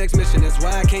 That's my next mission, that's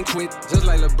why I can't quit. Just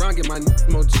like LeBron, get my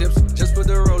more chips. Just put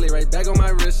the rollie right back on my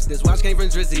wrist. This watch came from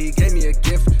Drizzy, he gave me a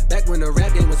gift. Back when the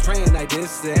rap game was praying like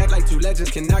this. They act like two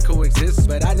legends cannot coexist,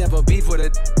 but I never beef with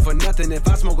it for nothing. If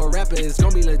I smoke a rapper, it's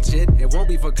gonna be legit. It won't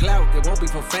be for clout, it won't be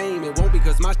for fame. It won't be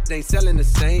cause my shit ain't selling the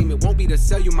same. It won't be to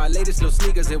sell you my latest little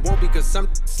sneakers. It won't be cause some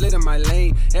slid in my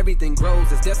lane. Everything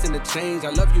grows, it's destined to change.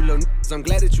 I love you little niggas, I'm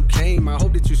glad that you came. I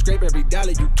hope that you scrape every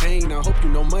dollar you came. I hope you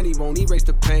know money won't erase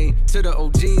the pain. To the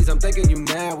OGs, I'm thanking you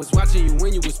now. Was watching you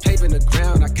when you was paving the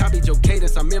ground. I copied your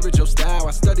cadence, I mirrored your style.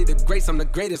 I studied the greats, I'm the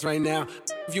greatest right now.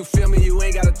 If you feel me, you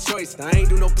ain't got a choice. I ain't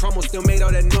do no promo, still made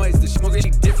all that noise. The shit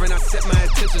really different, I set my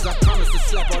intentions. I promise to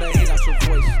slap all that hate out your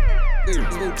voice.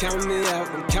 Been counting me out,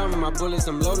 I'm counting my bullets,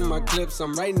 I'm loading my clips,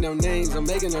 I'm writing down names, I'm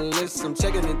making a list, I'm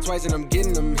checking it twice and I'm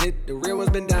getting them hit. The real ones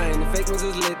been dying, the fake ones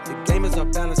is lit, the game is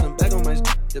off balance, I'm back on my shit.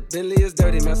 The Bentley is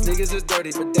dirty, my sneakers is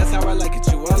dirty, but that's how I like it,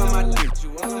 you all on my life,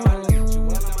 you all on my life, you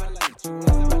all on my life, you all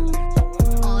on my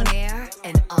life. On air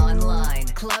and online,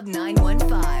 Club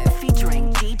 915,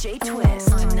 featuring DJ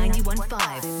Twist on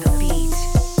 91.5 The Beat.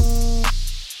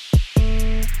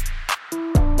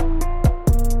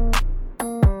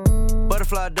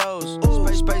 Butterfly doze.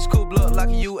 Space coupe look like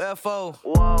a UFO.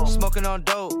 Whoa. Smoking on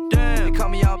dope. Damn. They call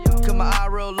me out cause my eye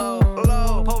real low.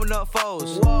 Pulling up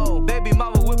foes. Whoa. Baby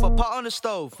mama whip a pot on the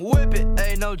stove. Whip it.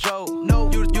 Ain't no joke. No.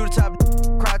 You the type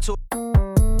cry to.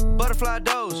 Butterfly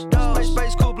doze.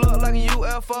 Space coupe look like a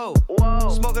UFO. Whoa.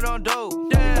 Smoking on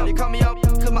dope. Damn. They call me out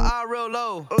cause my eye real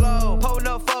low. Pulling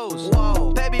up foes.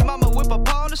 Whoa. Baby mama whip a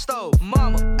pot on the stove.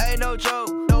 Mama. Ain't no joke.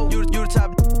 No. You the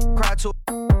type cry to.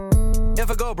 If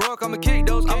I go broke, I'ma kick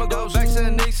those. I'ma go back to the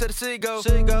Knicks, to the Seagull.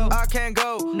 I can't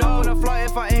go. No, when I fly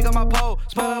if I ain't got my pole.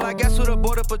 Smelling like gas with a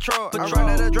border patrol. I ran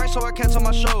out of drink, so I cancel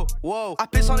my show. Whoa, I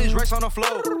piss on these racks on the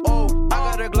floor. Oh, I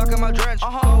got a Glock in my drench.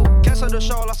 Cancel the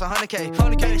show, lost 100K.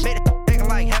 100K, made it taking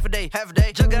like half a day.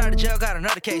 Just got out of jail, got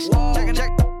another case.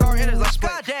 Jack car in his like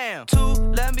split. Goddamn, 2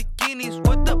 Lamborghini. bikinis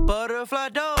with the butterfly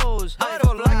doors.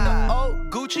 Butterfly like the old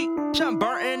Gucci. I'm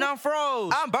burnt and I'm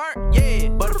froze. I'm burnt, yeah.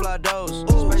 Butterfly doors.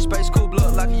 Space coupe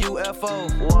look like a UFO.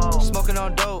 Whoa. Smoking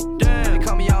on dope. Damn. They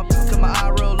call me out, cause my eye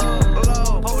real low.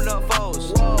 Low. Pulling up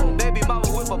foes. Whoa. Baby mama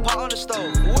whip a pot on the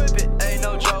stove. Whip it, ain't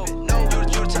no joke. No, you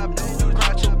the top, you the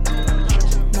crotch.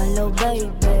 My little baby,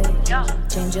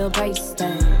 change your price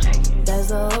tag.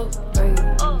 That's a upgrade.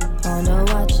 On the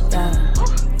watch that.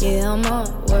 Yeah, I'm on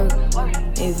work.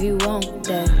 If you want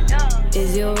that,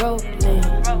 is your rolling?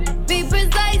 Be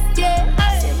precise, yeah.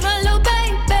 My little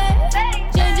baby,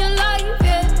 change your life,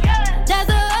 yeah. That's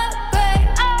a upgrade.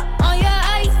 On your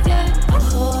ice, yeah.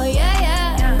 Oh yeah,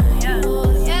 yeah. Oh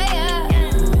yeah, yeah.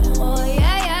 Oh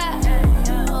yeah,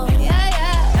 yeah. Oh yeah,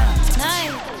 yeah.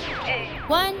 Night,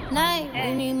 one night.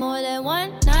 We need more than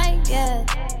one night, yeah.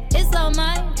 It's all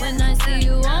mine when I see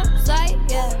you on sight,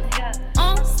 yeah.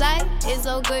 On sight, it's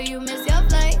so good you miss your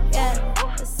flight, yeah.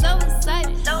 It's so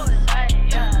exciting,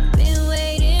 yeah. Been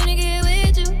waiting to get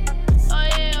with you. Oh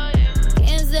yeah.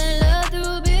 Can't send love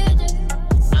through bitches.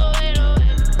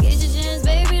 Get your chance,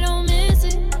 baby, don't miss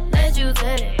it. Let you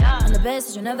take it. I'm the best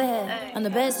that you never had. I'm the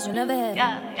best that you never had.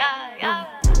 Yeah.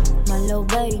 My little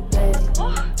baby,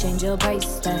 change your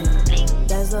price tag.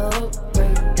 That's a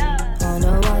upgrade. On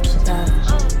the watch that.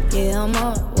 Yeah, I'm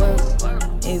on work.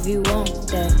 If you want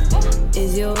that,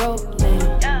 is your rolling?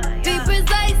 Be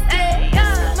precise,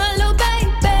 yeah. My little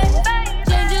baby,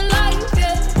 change your life,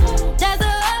 yeah. That's a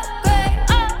upgrade.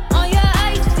 On your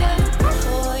ice, yeah.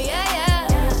 Oh yeah,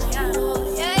 yeah. Oh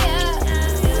yeah, yeah.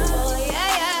 Oh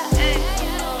yeah,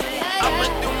 yeah. I'ma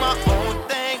do my own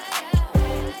thing.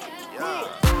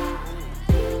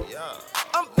 Yeah.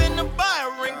 I'm finna buy a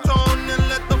ringtone and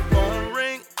let the phone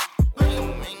ring.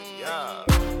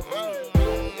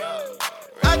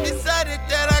 I decided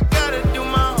that I gotta do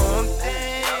my own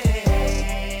thing.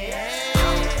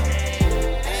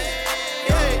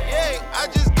 Yeah. I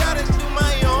just gotta do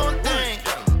my own thing.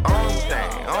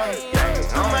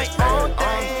 Do my own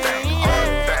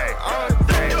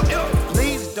thing.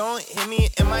 Please don't hit me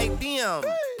in my DM.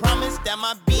 Promise that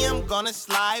my BM gonna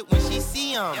slide when she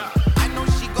see him. I know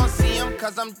she gon' see him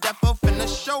cause I'm defo finna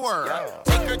show her.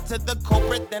 Take her to the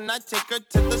culprit, then I take her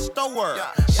to the store.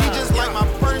 She just like my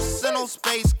personal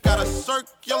space. Got a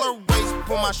circular waist.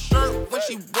 Pull my shirt when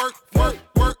she work.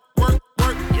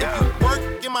 If you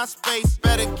work in my space,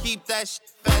 better keep that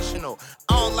shit professional.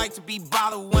 I don't like to be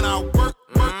bothered when I work.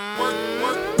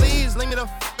 Please leave me the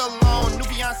fuck alone. New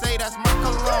fiance, that's my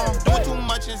cologne. Doing too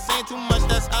much and saying too much,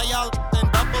 that's how y'all end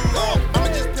up alone. I'ma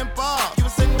just pimp off, you a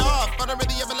send off. But I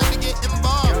really ever let me get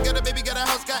involved. Got a baby, got a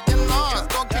house, got in-laws. Let's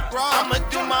go kick raw. I'ma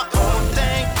do my own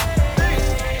thing.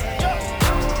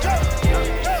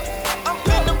 I'm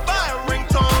finna buy a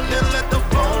ringtone and let the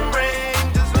phone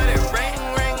ring. Just let it ring.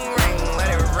 Let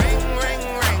it ring.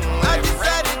 I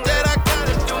decided that I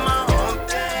gotta do my own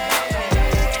thing.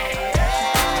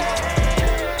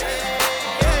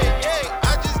 I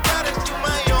just gotta do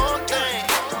my own thing.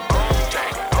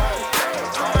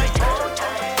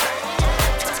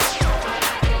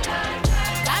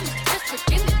 Diamond district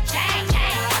in the chain.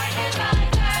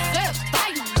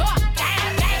 Certified, you know I'm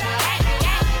gang.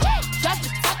 Drop the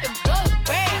top and blow the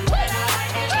brand.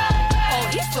 Oh,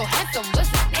 he's so handsome, what's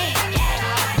his name?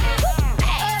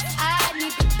 I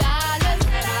need the dollars.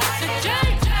 So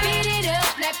just beat it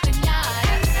up like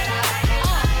pinatas.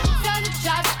 Tell the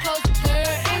job to close the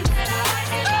curtains.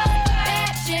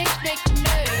 Bad chicks make you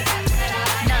nervous.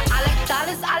 Now I like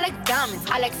dollars, I like diamonds,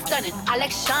 I like stunning, I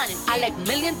like shining, I like $1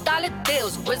 million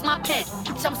deals. Where's my pen?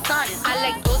 Bitch, I'm signing. I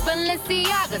like those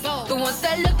Balenciagas, the ones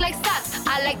that look like socks.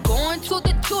 I like going to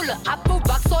the Tula, I put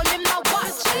rocks all in my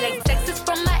watch. I like texts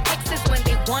from my exes when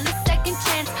they want a second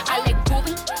chance. I like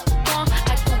moving on,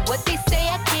 I do what they say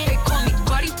I can. They call me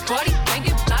Buddy,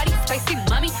 banging body, spicy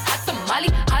mommy, hot tamale,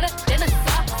 hotter than a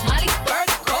Somali bird.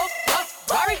 Go,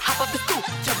 Rari, hop up the stoop,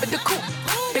 jump in the coupe,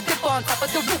 big dip on top of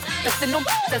the roof, busting them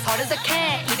as hard as I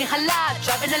can, eating halal,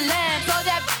 driving a lamb. So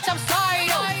that bitch, I'm sorry,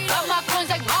 yo. Got my coins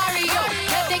like Mario.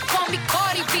 Yeah, they call me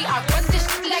Cardi B. I run this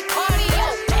shit like cardio.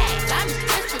 Diamond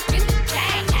district in the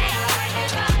chain.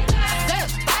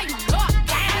 Certified, you know I'm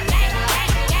gang.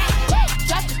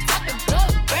 Drop the top and blow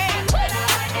the brand.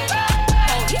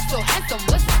 Oh, he's so handsome,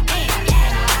 what's his name?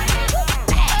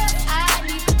 I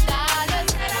need the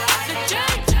dollars. So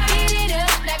just beat it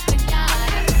up like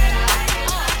pinatas.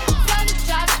 Tell the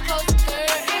job to close the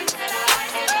curtains.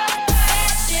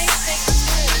 Bad chicks make you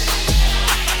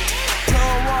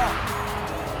nervous.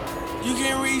 You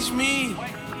can reach me.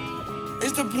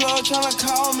 It's the plug tryna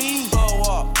call me. Blow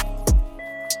up.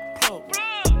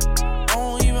 I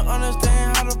don't even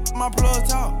understand how my plug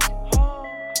talk.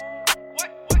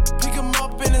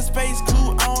 a space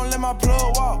coupe, I don't let my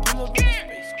plug walk.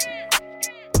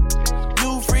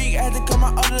 New freak, had to cut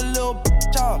my other little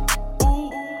bitch off. Ooh.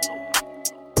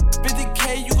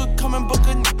 50K, you could come and book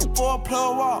a nigga for a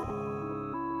plug walk.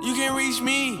 You can reach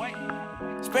me.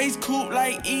 Space coupe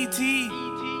like E.T.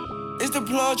 It's the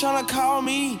plug tryna call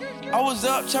me. I was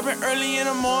up chopping early in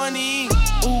the morning.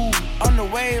 Ooh, on the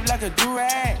wave like a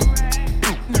do-rag.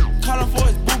 Calling for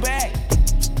his boo bag.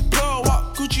 Plug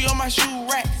walk, Gucci on my shoe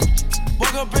rack.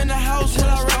 Woke up in the house till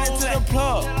I ran into the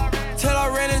plug. Till I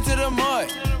ran into the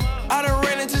mud. I done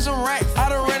ran into some racks. I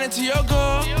done ran into your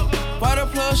girl. Why the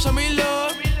plug show me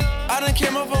love? I done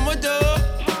came up from a dub.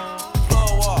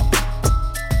 Plug walk.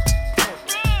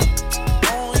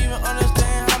 I don't even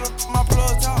understand how my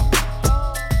plug talk.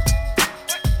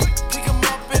 Pick 'em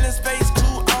up in a space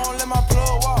coupe. I don't let my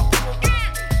plug walk.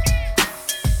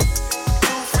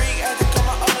 New freak had to cut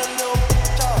my other little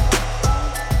bitch off.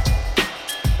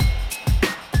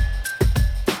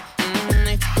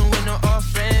 They fucking with no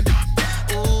off-brand.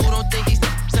 Ooh, don't think these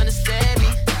niggas understand me.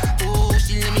 Ooh,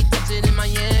 she let me touch it in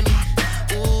Miami.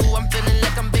 Ooh, I'm feeling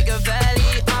like I'm Bigger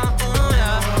Valley.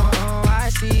 Yeah. Oh, I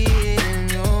see it in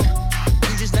you.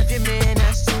 You just left your man,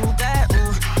 that's too bad.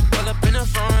 Ooh, pull up in the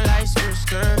front like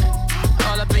skirt.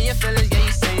 All up in your feelings, yeah,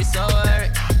 you say it's so hurt.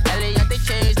 LA got they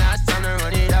changed, now it's time to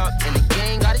run it out. And the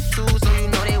gang got it too, so you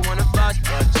know they wanna fuck.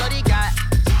 Yeah, shorty got,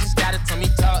 you just gotta tell me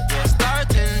talk. Yeah, star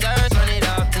tenders, run it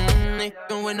up. They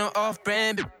fucking with no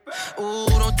off-brand. Ooh,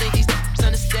 don't think these niggas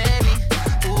understand me.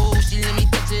 Ooh, she let me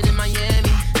touch it in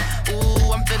Miami.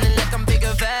 Ooh, I'm feeling like I'm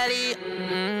Bigger Valley.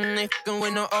 They fucking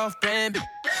with no off-brand.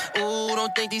 Ooh,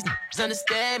 don't think these niggas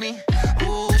understand me.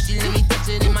 Ooh, she let me touch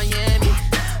it in Miami.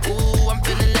 Ooh, I'm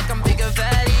feeling like I'm Bigger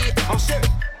Valley. I'm sick.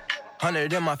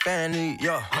 100 in my family,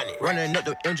 yeah. Running up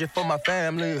the engine for my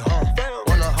family, huh?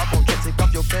 Wanna hop on jet, take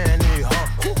off your fanny, huh?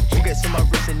 Who gets in my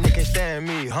wrist and they can't stand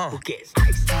me, huh?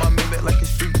 My Maybach like it's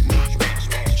street meat.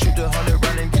 Shoot the 100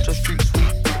 round and get your street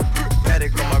sweet.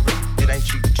 Paddock on my wrist, it ain't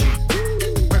cheap.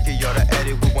 Perky, y'all the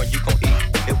addict, we want you gon'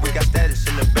 eat. If we got status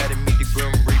in the bed and meet the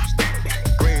grim reaps.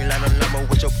 Green line on limo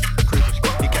with your creepers.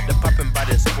 He got the poppin' by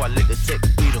the so I let the tech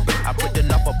beat him. I put the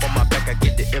knife up on my back, I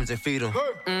get the M's and feed him.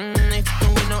 They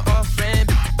fucking with no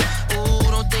off-brand. Ooh,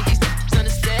 don't think these niggas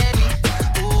understand me.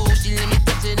 Ooh, she let me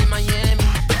touch it in Miami.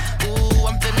 Ooh,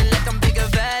 I'm feeling like I'm Bigger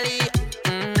Valley.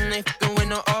 They fucking with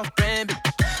no off-brand.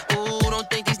 Ooh, don't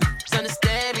think these niggas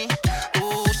understand me.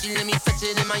 Ooh, she let me touch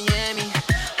it in Miami.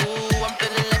 Ooh, I'm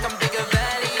feeling like I'm Bigger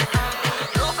Valley.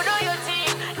 No for do your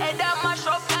thing, head down mash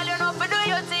up, girl. You know for do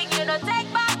your thing, you know take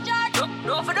back charge.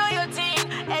 No for do your thing,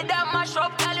 head down mash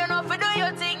up, girl. You know for do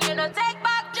your thing, you know take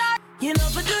back charge. You know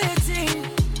for do your thing.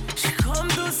 She come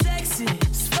too sexy,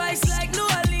 spice like New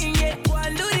Orleans. Yeah, go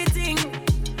and do the thing.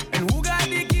 And who got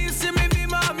the keys to me? Be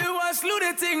mommy, want slew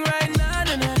the thing right now.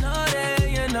 And I know that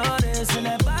you know this. And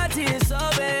that body is so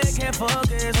big, can't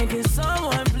focus. And can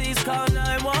someone please call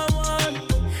 911?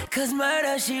 Cause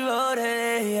murder she wrote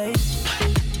it.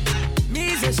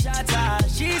 Me's a shotter,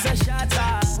 she's a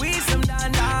shotter. We some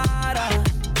dandada.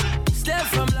 Step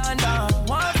from London,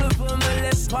 want to put my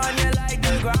lips on you like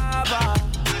the grabber.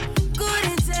 Good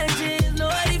intentions, no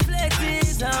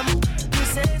deflections. I'm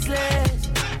senseless.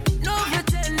 No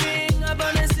pretending, I'm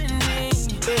on a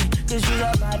singing. Cause you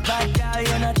a bad girl,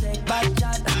 you not take back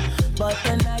shot. But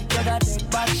tonight you gotta take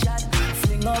back shot.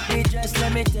 Fling up the dress,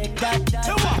 let me take that.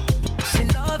 She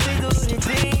love me do the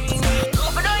thing. No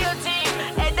for do your thing,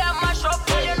 head down mash up,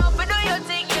 girl. You know for do your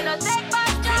thing, you know take back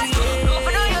charge. No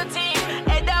for do your thing,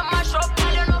 head down mash up,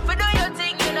 girl. You know for do your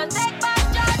thing, you know take back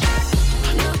charge.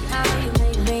 Look how you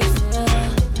make me feel.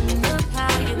 Look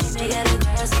how you make me get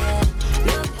aggressive.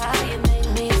 Look how you make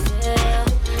me feel.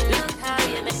 Look how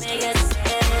you make me get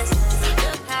serious.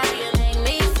 Look how you make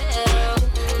me feel.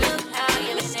 Look how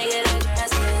you make me get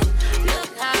aggressive.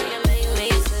 Look how you make me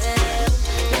feel.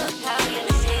 Look how you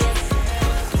make me get serious.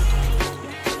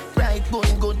 Right,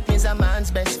 good is a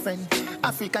man's best friend.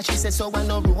 Africa, she says, so I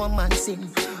no romancing.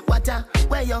 Water,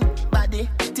 where your body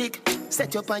tick.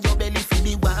 Set up on your belly for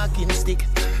the walking stick.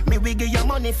 Me we give you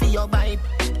money for your vibe.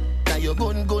 Cause you're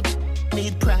good,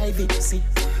 need privacy.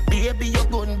 Baby, you're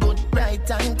good,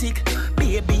 right and tick.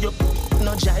 Baby, you're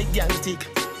no gigantic.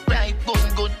 Right,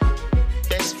 good,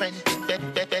 best friend,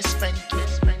 best friend.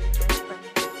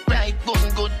 Right,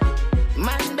 good,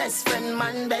 man, best friend,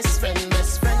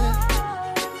 best friend.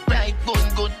 Right,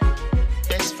 good,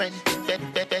 best friend,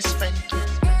 best friend.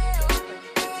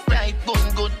 Right,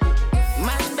 good,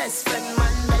 man, best friend,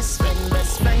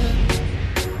 best friend.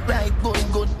 Right,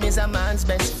 good, me's a man's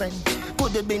best friend.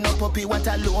 Could have been a puppy, what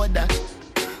a loader.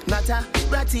 Not a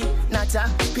ratty, not a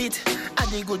pit. A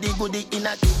the goody in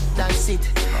a that's it.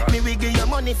 Me will give you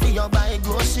money for your buy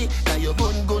grocery. Now you're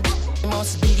good, you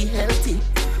must be healthy.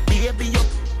 Baby, you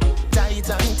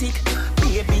gigantic.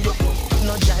 Baby, you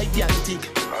no gigantic.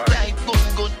 Right,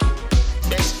 good.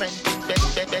 Best friend,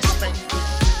 best friend.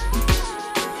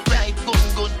 Right,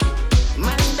 good.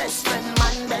 Man, best friend.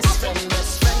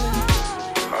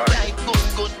 Right,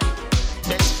 good.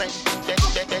 Best friend,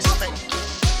 best friend.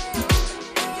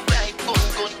 Right,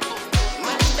 good.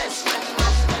 Man, best friend.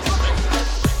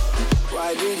 Why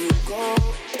did you go?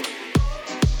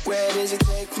 Where did you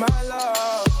take my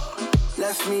love?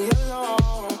 Left me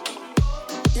alone.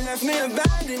 You left me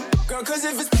abandoned. Girl, cause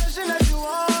if it's passion that you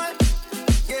want,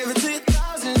 gave it to you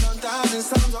thousand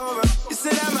times over. You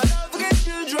said that my love will get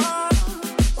you drunk.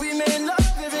 We made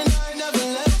love every night, never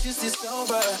left you sit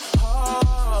sober.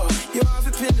 Oh, you have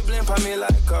to pin the blimp on me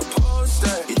like a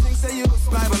poster. You think that you could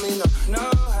fly, but me no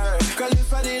hurt. Girl,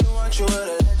 if I didn't want you,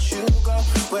 would've let you go.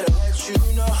 Would've let you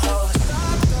know.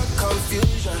 Stop the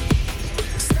confusion.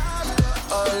 Stop the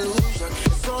illusion.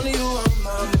 It's only you on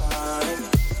my mind.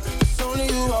 It's only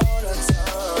you all the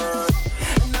time.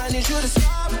 And I need you to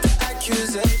stop the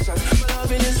accusation. My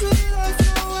loving is real, I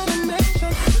feel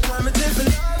animation. The time it takes for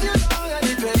love, you know I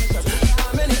need patience.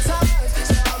 How many times?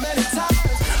 I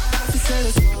have to say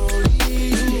it's only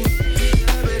you.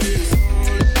 Yeah, baby, it's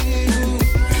only you.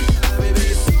 Yeah, baby,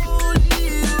 it's only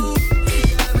you.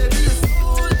 Yeah, baby, it's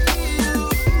only you.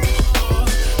 Oh,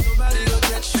 nobody gon'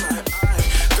 catch my eye.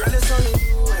 Girl, it's only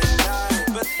you and I.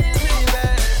 But leave me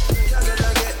back. You're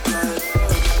gonna get my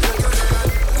love.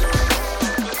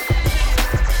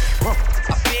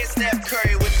 I been Steph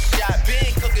Curry with the shot,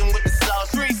 been cooking with the sauce,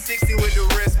 360 with the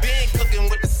wrist, been cooking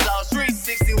with the sauce,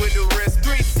 360 with the wrist,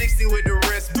 360 with the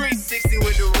wrist, 360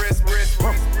 with the wrist.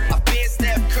 I been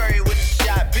Steph Curry with the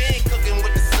shot, been cooking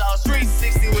with the sauce,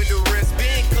 360 with the wrist,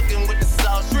 been cooking with the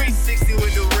sauce, 360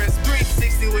 with the wrist,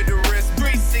 360 with the wrist,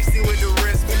 360 with the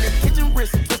wrist. In the kitchen,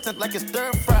 wrist twisted like it's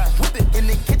stir fry. Whip it in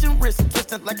the kitchen, wrist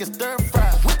twisted like it's stir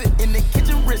fry. Whip it in the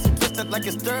kitchen, wrist twisted like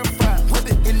it's stir fry. Whip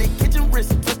it in the kitchen,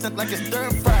 wrist twisted like it's stir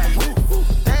fry.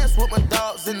 Dance with my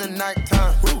dogs in the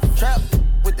nighttime. Trap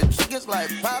with the chickens like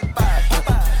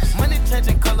Popeye. Money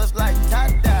changing colors like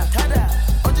tie-dye.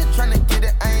 I'm just tryna get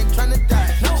it, I ain't tryna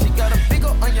die. She got a big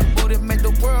ol' on your booty, make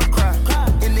the world cry.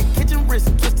 In the kitchen, wrist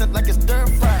twisted like it's stir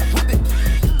fry. Whip it,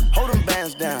 hold them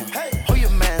bands down. Hold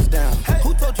your mans down.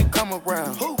 Who told you come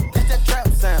around? It's that trap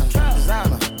sound.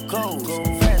 Designer, clothes,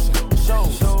 fashion,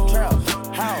 shows, trap,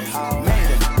 house,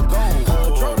 made it, gold.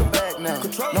 Control the bag now.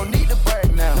 No need to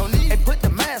brag now. Hey, put the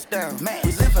mask down.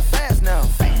 We living fast now.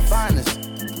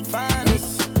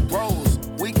 Finest, rose,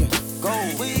 we can go.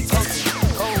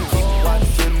 Cold.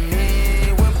 Watching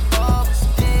me when Bob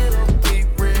still be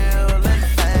real and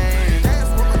fame. Dance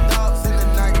with my dogs in the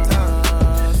nighttime.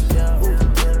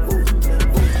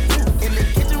 In the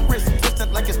kitchen, wrist twisted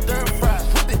like it's stir fry.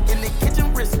 Whip it in the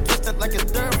kitchen, wrist twisted like it's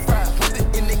stir fry. Whip it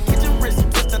in the kitchen, wrist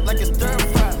twisted like it's stir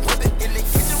fry. Whip it in the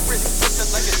kitchen, wrist twisted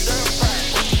like it's stir fry.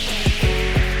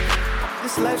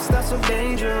 This lifestyle's so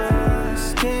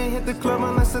dangerous. Can't hit the club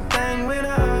unless a thing with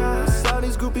us. All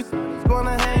these groupies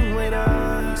wanna hang with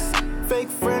us. Fake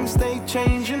friends, they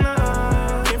changing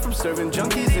us. Came from serving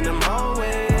junkies in them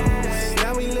hallways.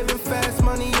 Now we living fast,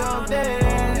 money all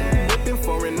day. Whipping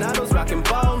foreign idols, rocking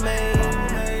ball man.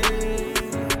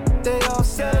 They all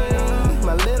say,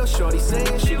 my little shorty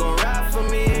saying she gon' ride for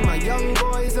me. My young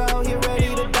boys out here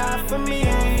ready to die for me.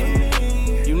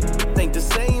 You think the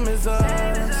same as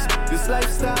us. This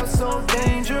lifestyle's so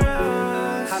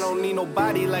dangerous. I don't need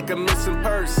nobody like a missing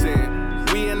person.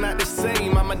 We are not the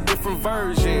same, I'm a different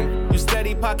version. You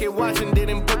steady pocket watching,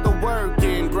 didn't put the work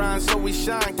in. Grind so we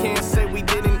shine, can't say we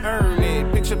didn't earn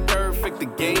it. Picture perfect, the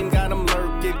game got them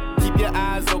lurking. Keep your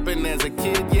eyes open as a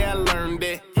kid, yeah I learned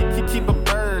it. Keep a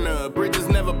burner, bridges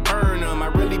never burn them. I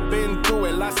really been through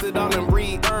it, lost it all and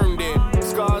re-earned it.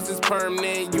 Scars is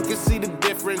permanent, you can see the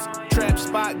difference. Trap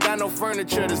spot, got no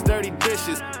furniture, there's dirty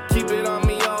dishes. Keep it on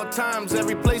me all times,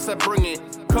 every place I bring it.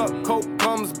 Cup coke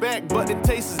comes back, but the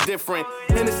taste is different.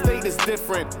 And the state is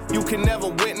different, you can never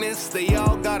witness. They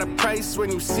all got a price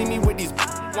when you see me with these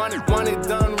want it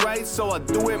done right, so I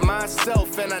do it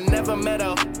myself. And I never met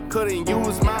her, couldn't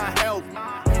use my help.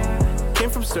 Came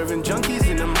from serving junkies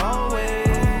in them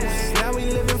hallways. Now we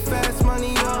living fast,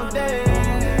 money all day.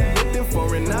 Whipping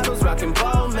foreign idols, rocking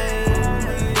ball man.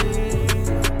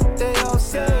 They all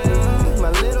say,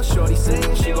 my little shorty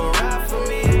saying she gon' ride for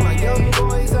me. My young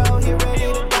boys out here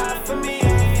ready to die for me.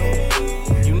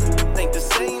 You think the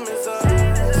same as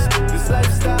us. This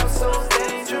lifestyle so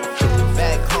dangerous.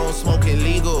 Back home smoking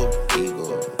legal.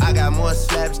 I got more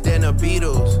slaps than the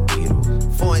Beatles.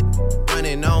 Foreign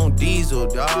running on diesel,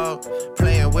 dog.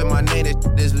 Playing with my name,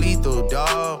 this lethal,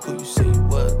 dog. Who you say you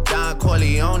was? Don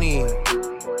Corleone.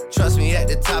 Trust me, at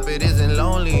the top it isn't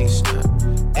lonely.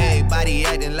 Everybody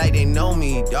acting like they know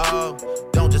me, dog.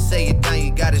 Don't just say it down,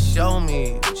 you gotta show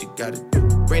me what you gotta do.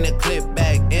 Bring the clip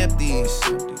back empty.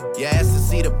 You asked to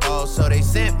see the ball, so they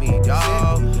sent me,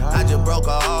 dog. I just broke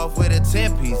her off with a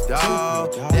 10-piece,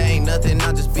 dog. There ain't nothing,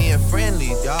 I'm just being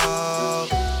friendly, dog.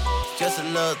 Just a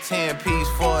little 10-piece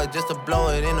for it, just to blow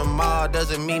it in the mall.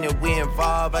 Doesn't mean that we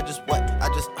involved. I just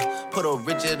put a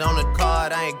Richard on the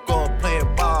card. I ain't going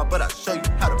playing ball, but I'll show you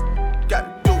how to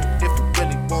gotta do it. If you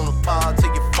really wanna fall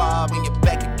till you fall, when you're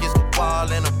back against the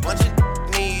wall, and a bunch of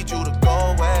need you to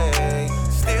go away.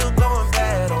 Still going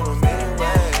bad on them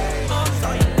anyway.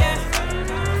 So yeah.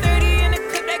 30 in the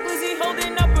clip, that glizzy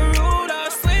holding up a ruler.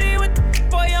 Sweaty with the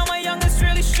boy, I'm my youngest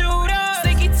really shooter.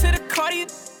 Sticky to the Cardi,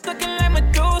 looking like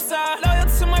Medusa. Loyal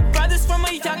to my brothers from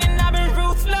a young and I've been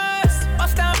ruthless.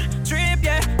 Bust down, drip,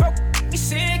 yeah. Broke me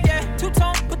sick, yeah.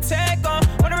 Two-tone protect on.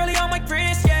 Wanna really on my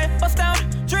wrist, yeah. Bust down,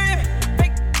 drip,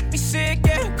 make me sick,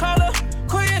 yeah. Call her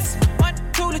quits, 1,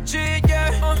 2 legit,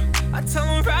 yeah. I tell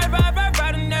him ride,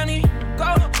 and down he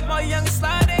go. My youngest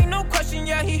slide, ain't no question,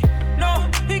 yeah. He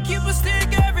keep a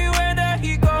stick everywhere that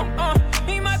he go.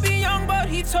 He might be young, but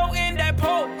he toting that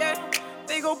pole, yeah.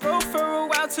 They go broke for a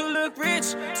while to look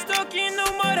rich. Stuck in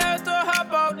the mud, have to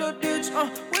hop out the ditch.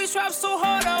 We trap so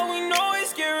hard, all we know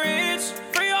is get rich.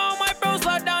 Free all my bros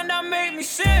locked down, that made me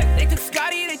sick. They took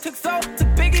Scotty, they took Zoe, took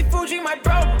Biggie, Fuji, my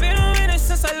bro. Been a minute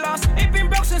since I lost, ain't been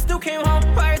broke since Duke came home.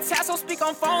 Wiretaps, don't speak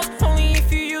on phones, only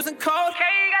if you using code.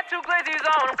 Okay, you got 2 glizzies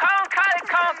on them, call it.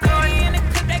 In the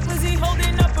clip, that glizzy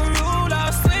holding up a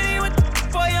ruler. Sweaty with the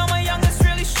boy, I'm my youngest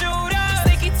really shooter.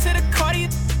 Sticky to the Cardi,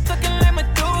 looking like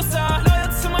Medusa.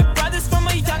 To my brothers from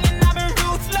a young and I've been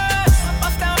ruthless.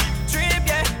 Bust down, drip,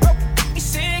 yeah. Broke me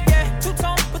sick, yeah.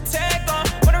 Two-tone protect on.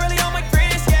 Wanna really on my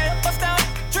wrist, yeah. Bust down,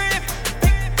 drip,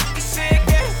 me sick,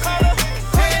 yeah. Call up,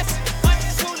 Chris.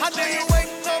 I know you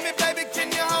waiting on me, baby.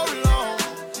 Can you hold on?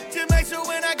 Just make sure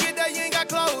when I get there, you ain't got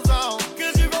clothes on.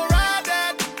 Cause you gon' ride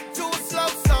that to a slow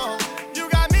song. You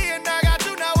got me and I got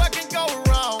you, now what can go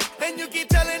wrong? And you keep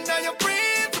telling all your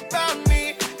friends about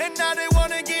me. And now they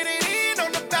wanna get it in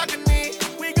on the balcony.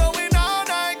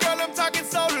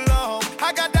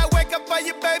 I got that wake up for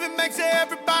you, baby. Make sure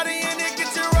everybody in it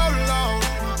get your roll on.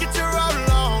 Get your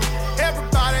roll on.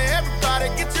 Everybody,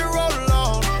 get your roll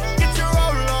on. Get your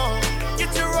roll on.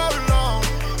 Get your roll on.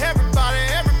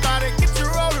 Everybody, get your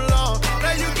roll on.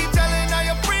 Now you keep telling all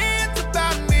your friends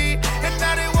about me. And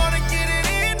now they wanna get it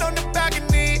in on the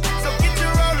balcony. So get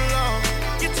your roll on.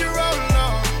 Get your roll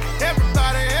on.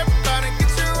 Everybody,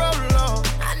 get your roll on.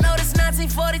 I know this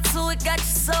 1942, it got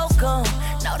your soul gone.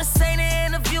 No, this ain't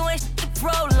an interview, ain't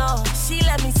prolong. She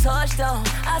let me touch down,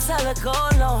 I tell her go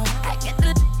long. I get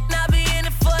the I be in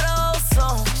it for the whole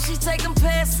song. She take them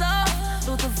pants off,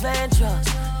 Luther Vandross.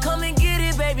 Come and get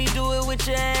it, baby, do it with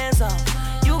your hands off.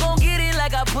 You gon' get it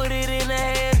like I put it in the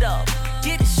handoff.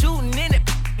 Get it shooting in it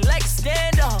like a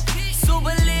standoff.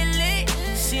 Super lit,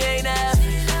 she ain't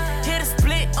average. Hit a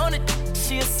split on it,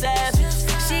 she a savage.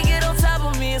 She get on top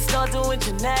of me and start doing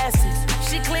gymnastics.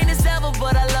 She clean as ever,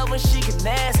 but I love when she get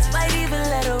nasty. Might even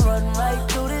let her run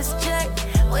right through this check.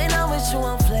 When I'm with you,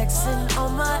 I'm flexing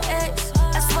on my ex.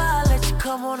 That's why I let you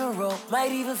come on the road.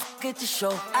 Might even at the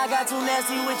show. I got too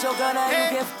nasty with your girl, now you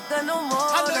can't her no more.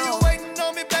 I know you waiting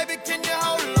on me, baby. Can you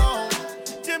hold on?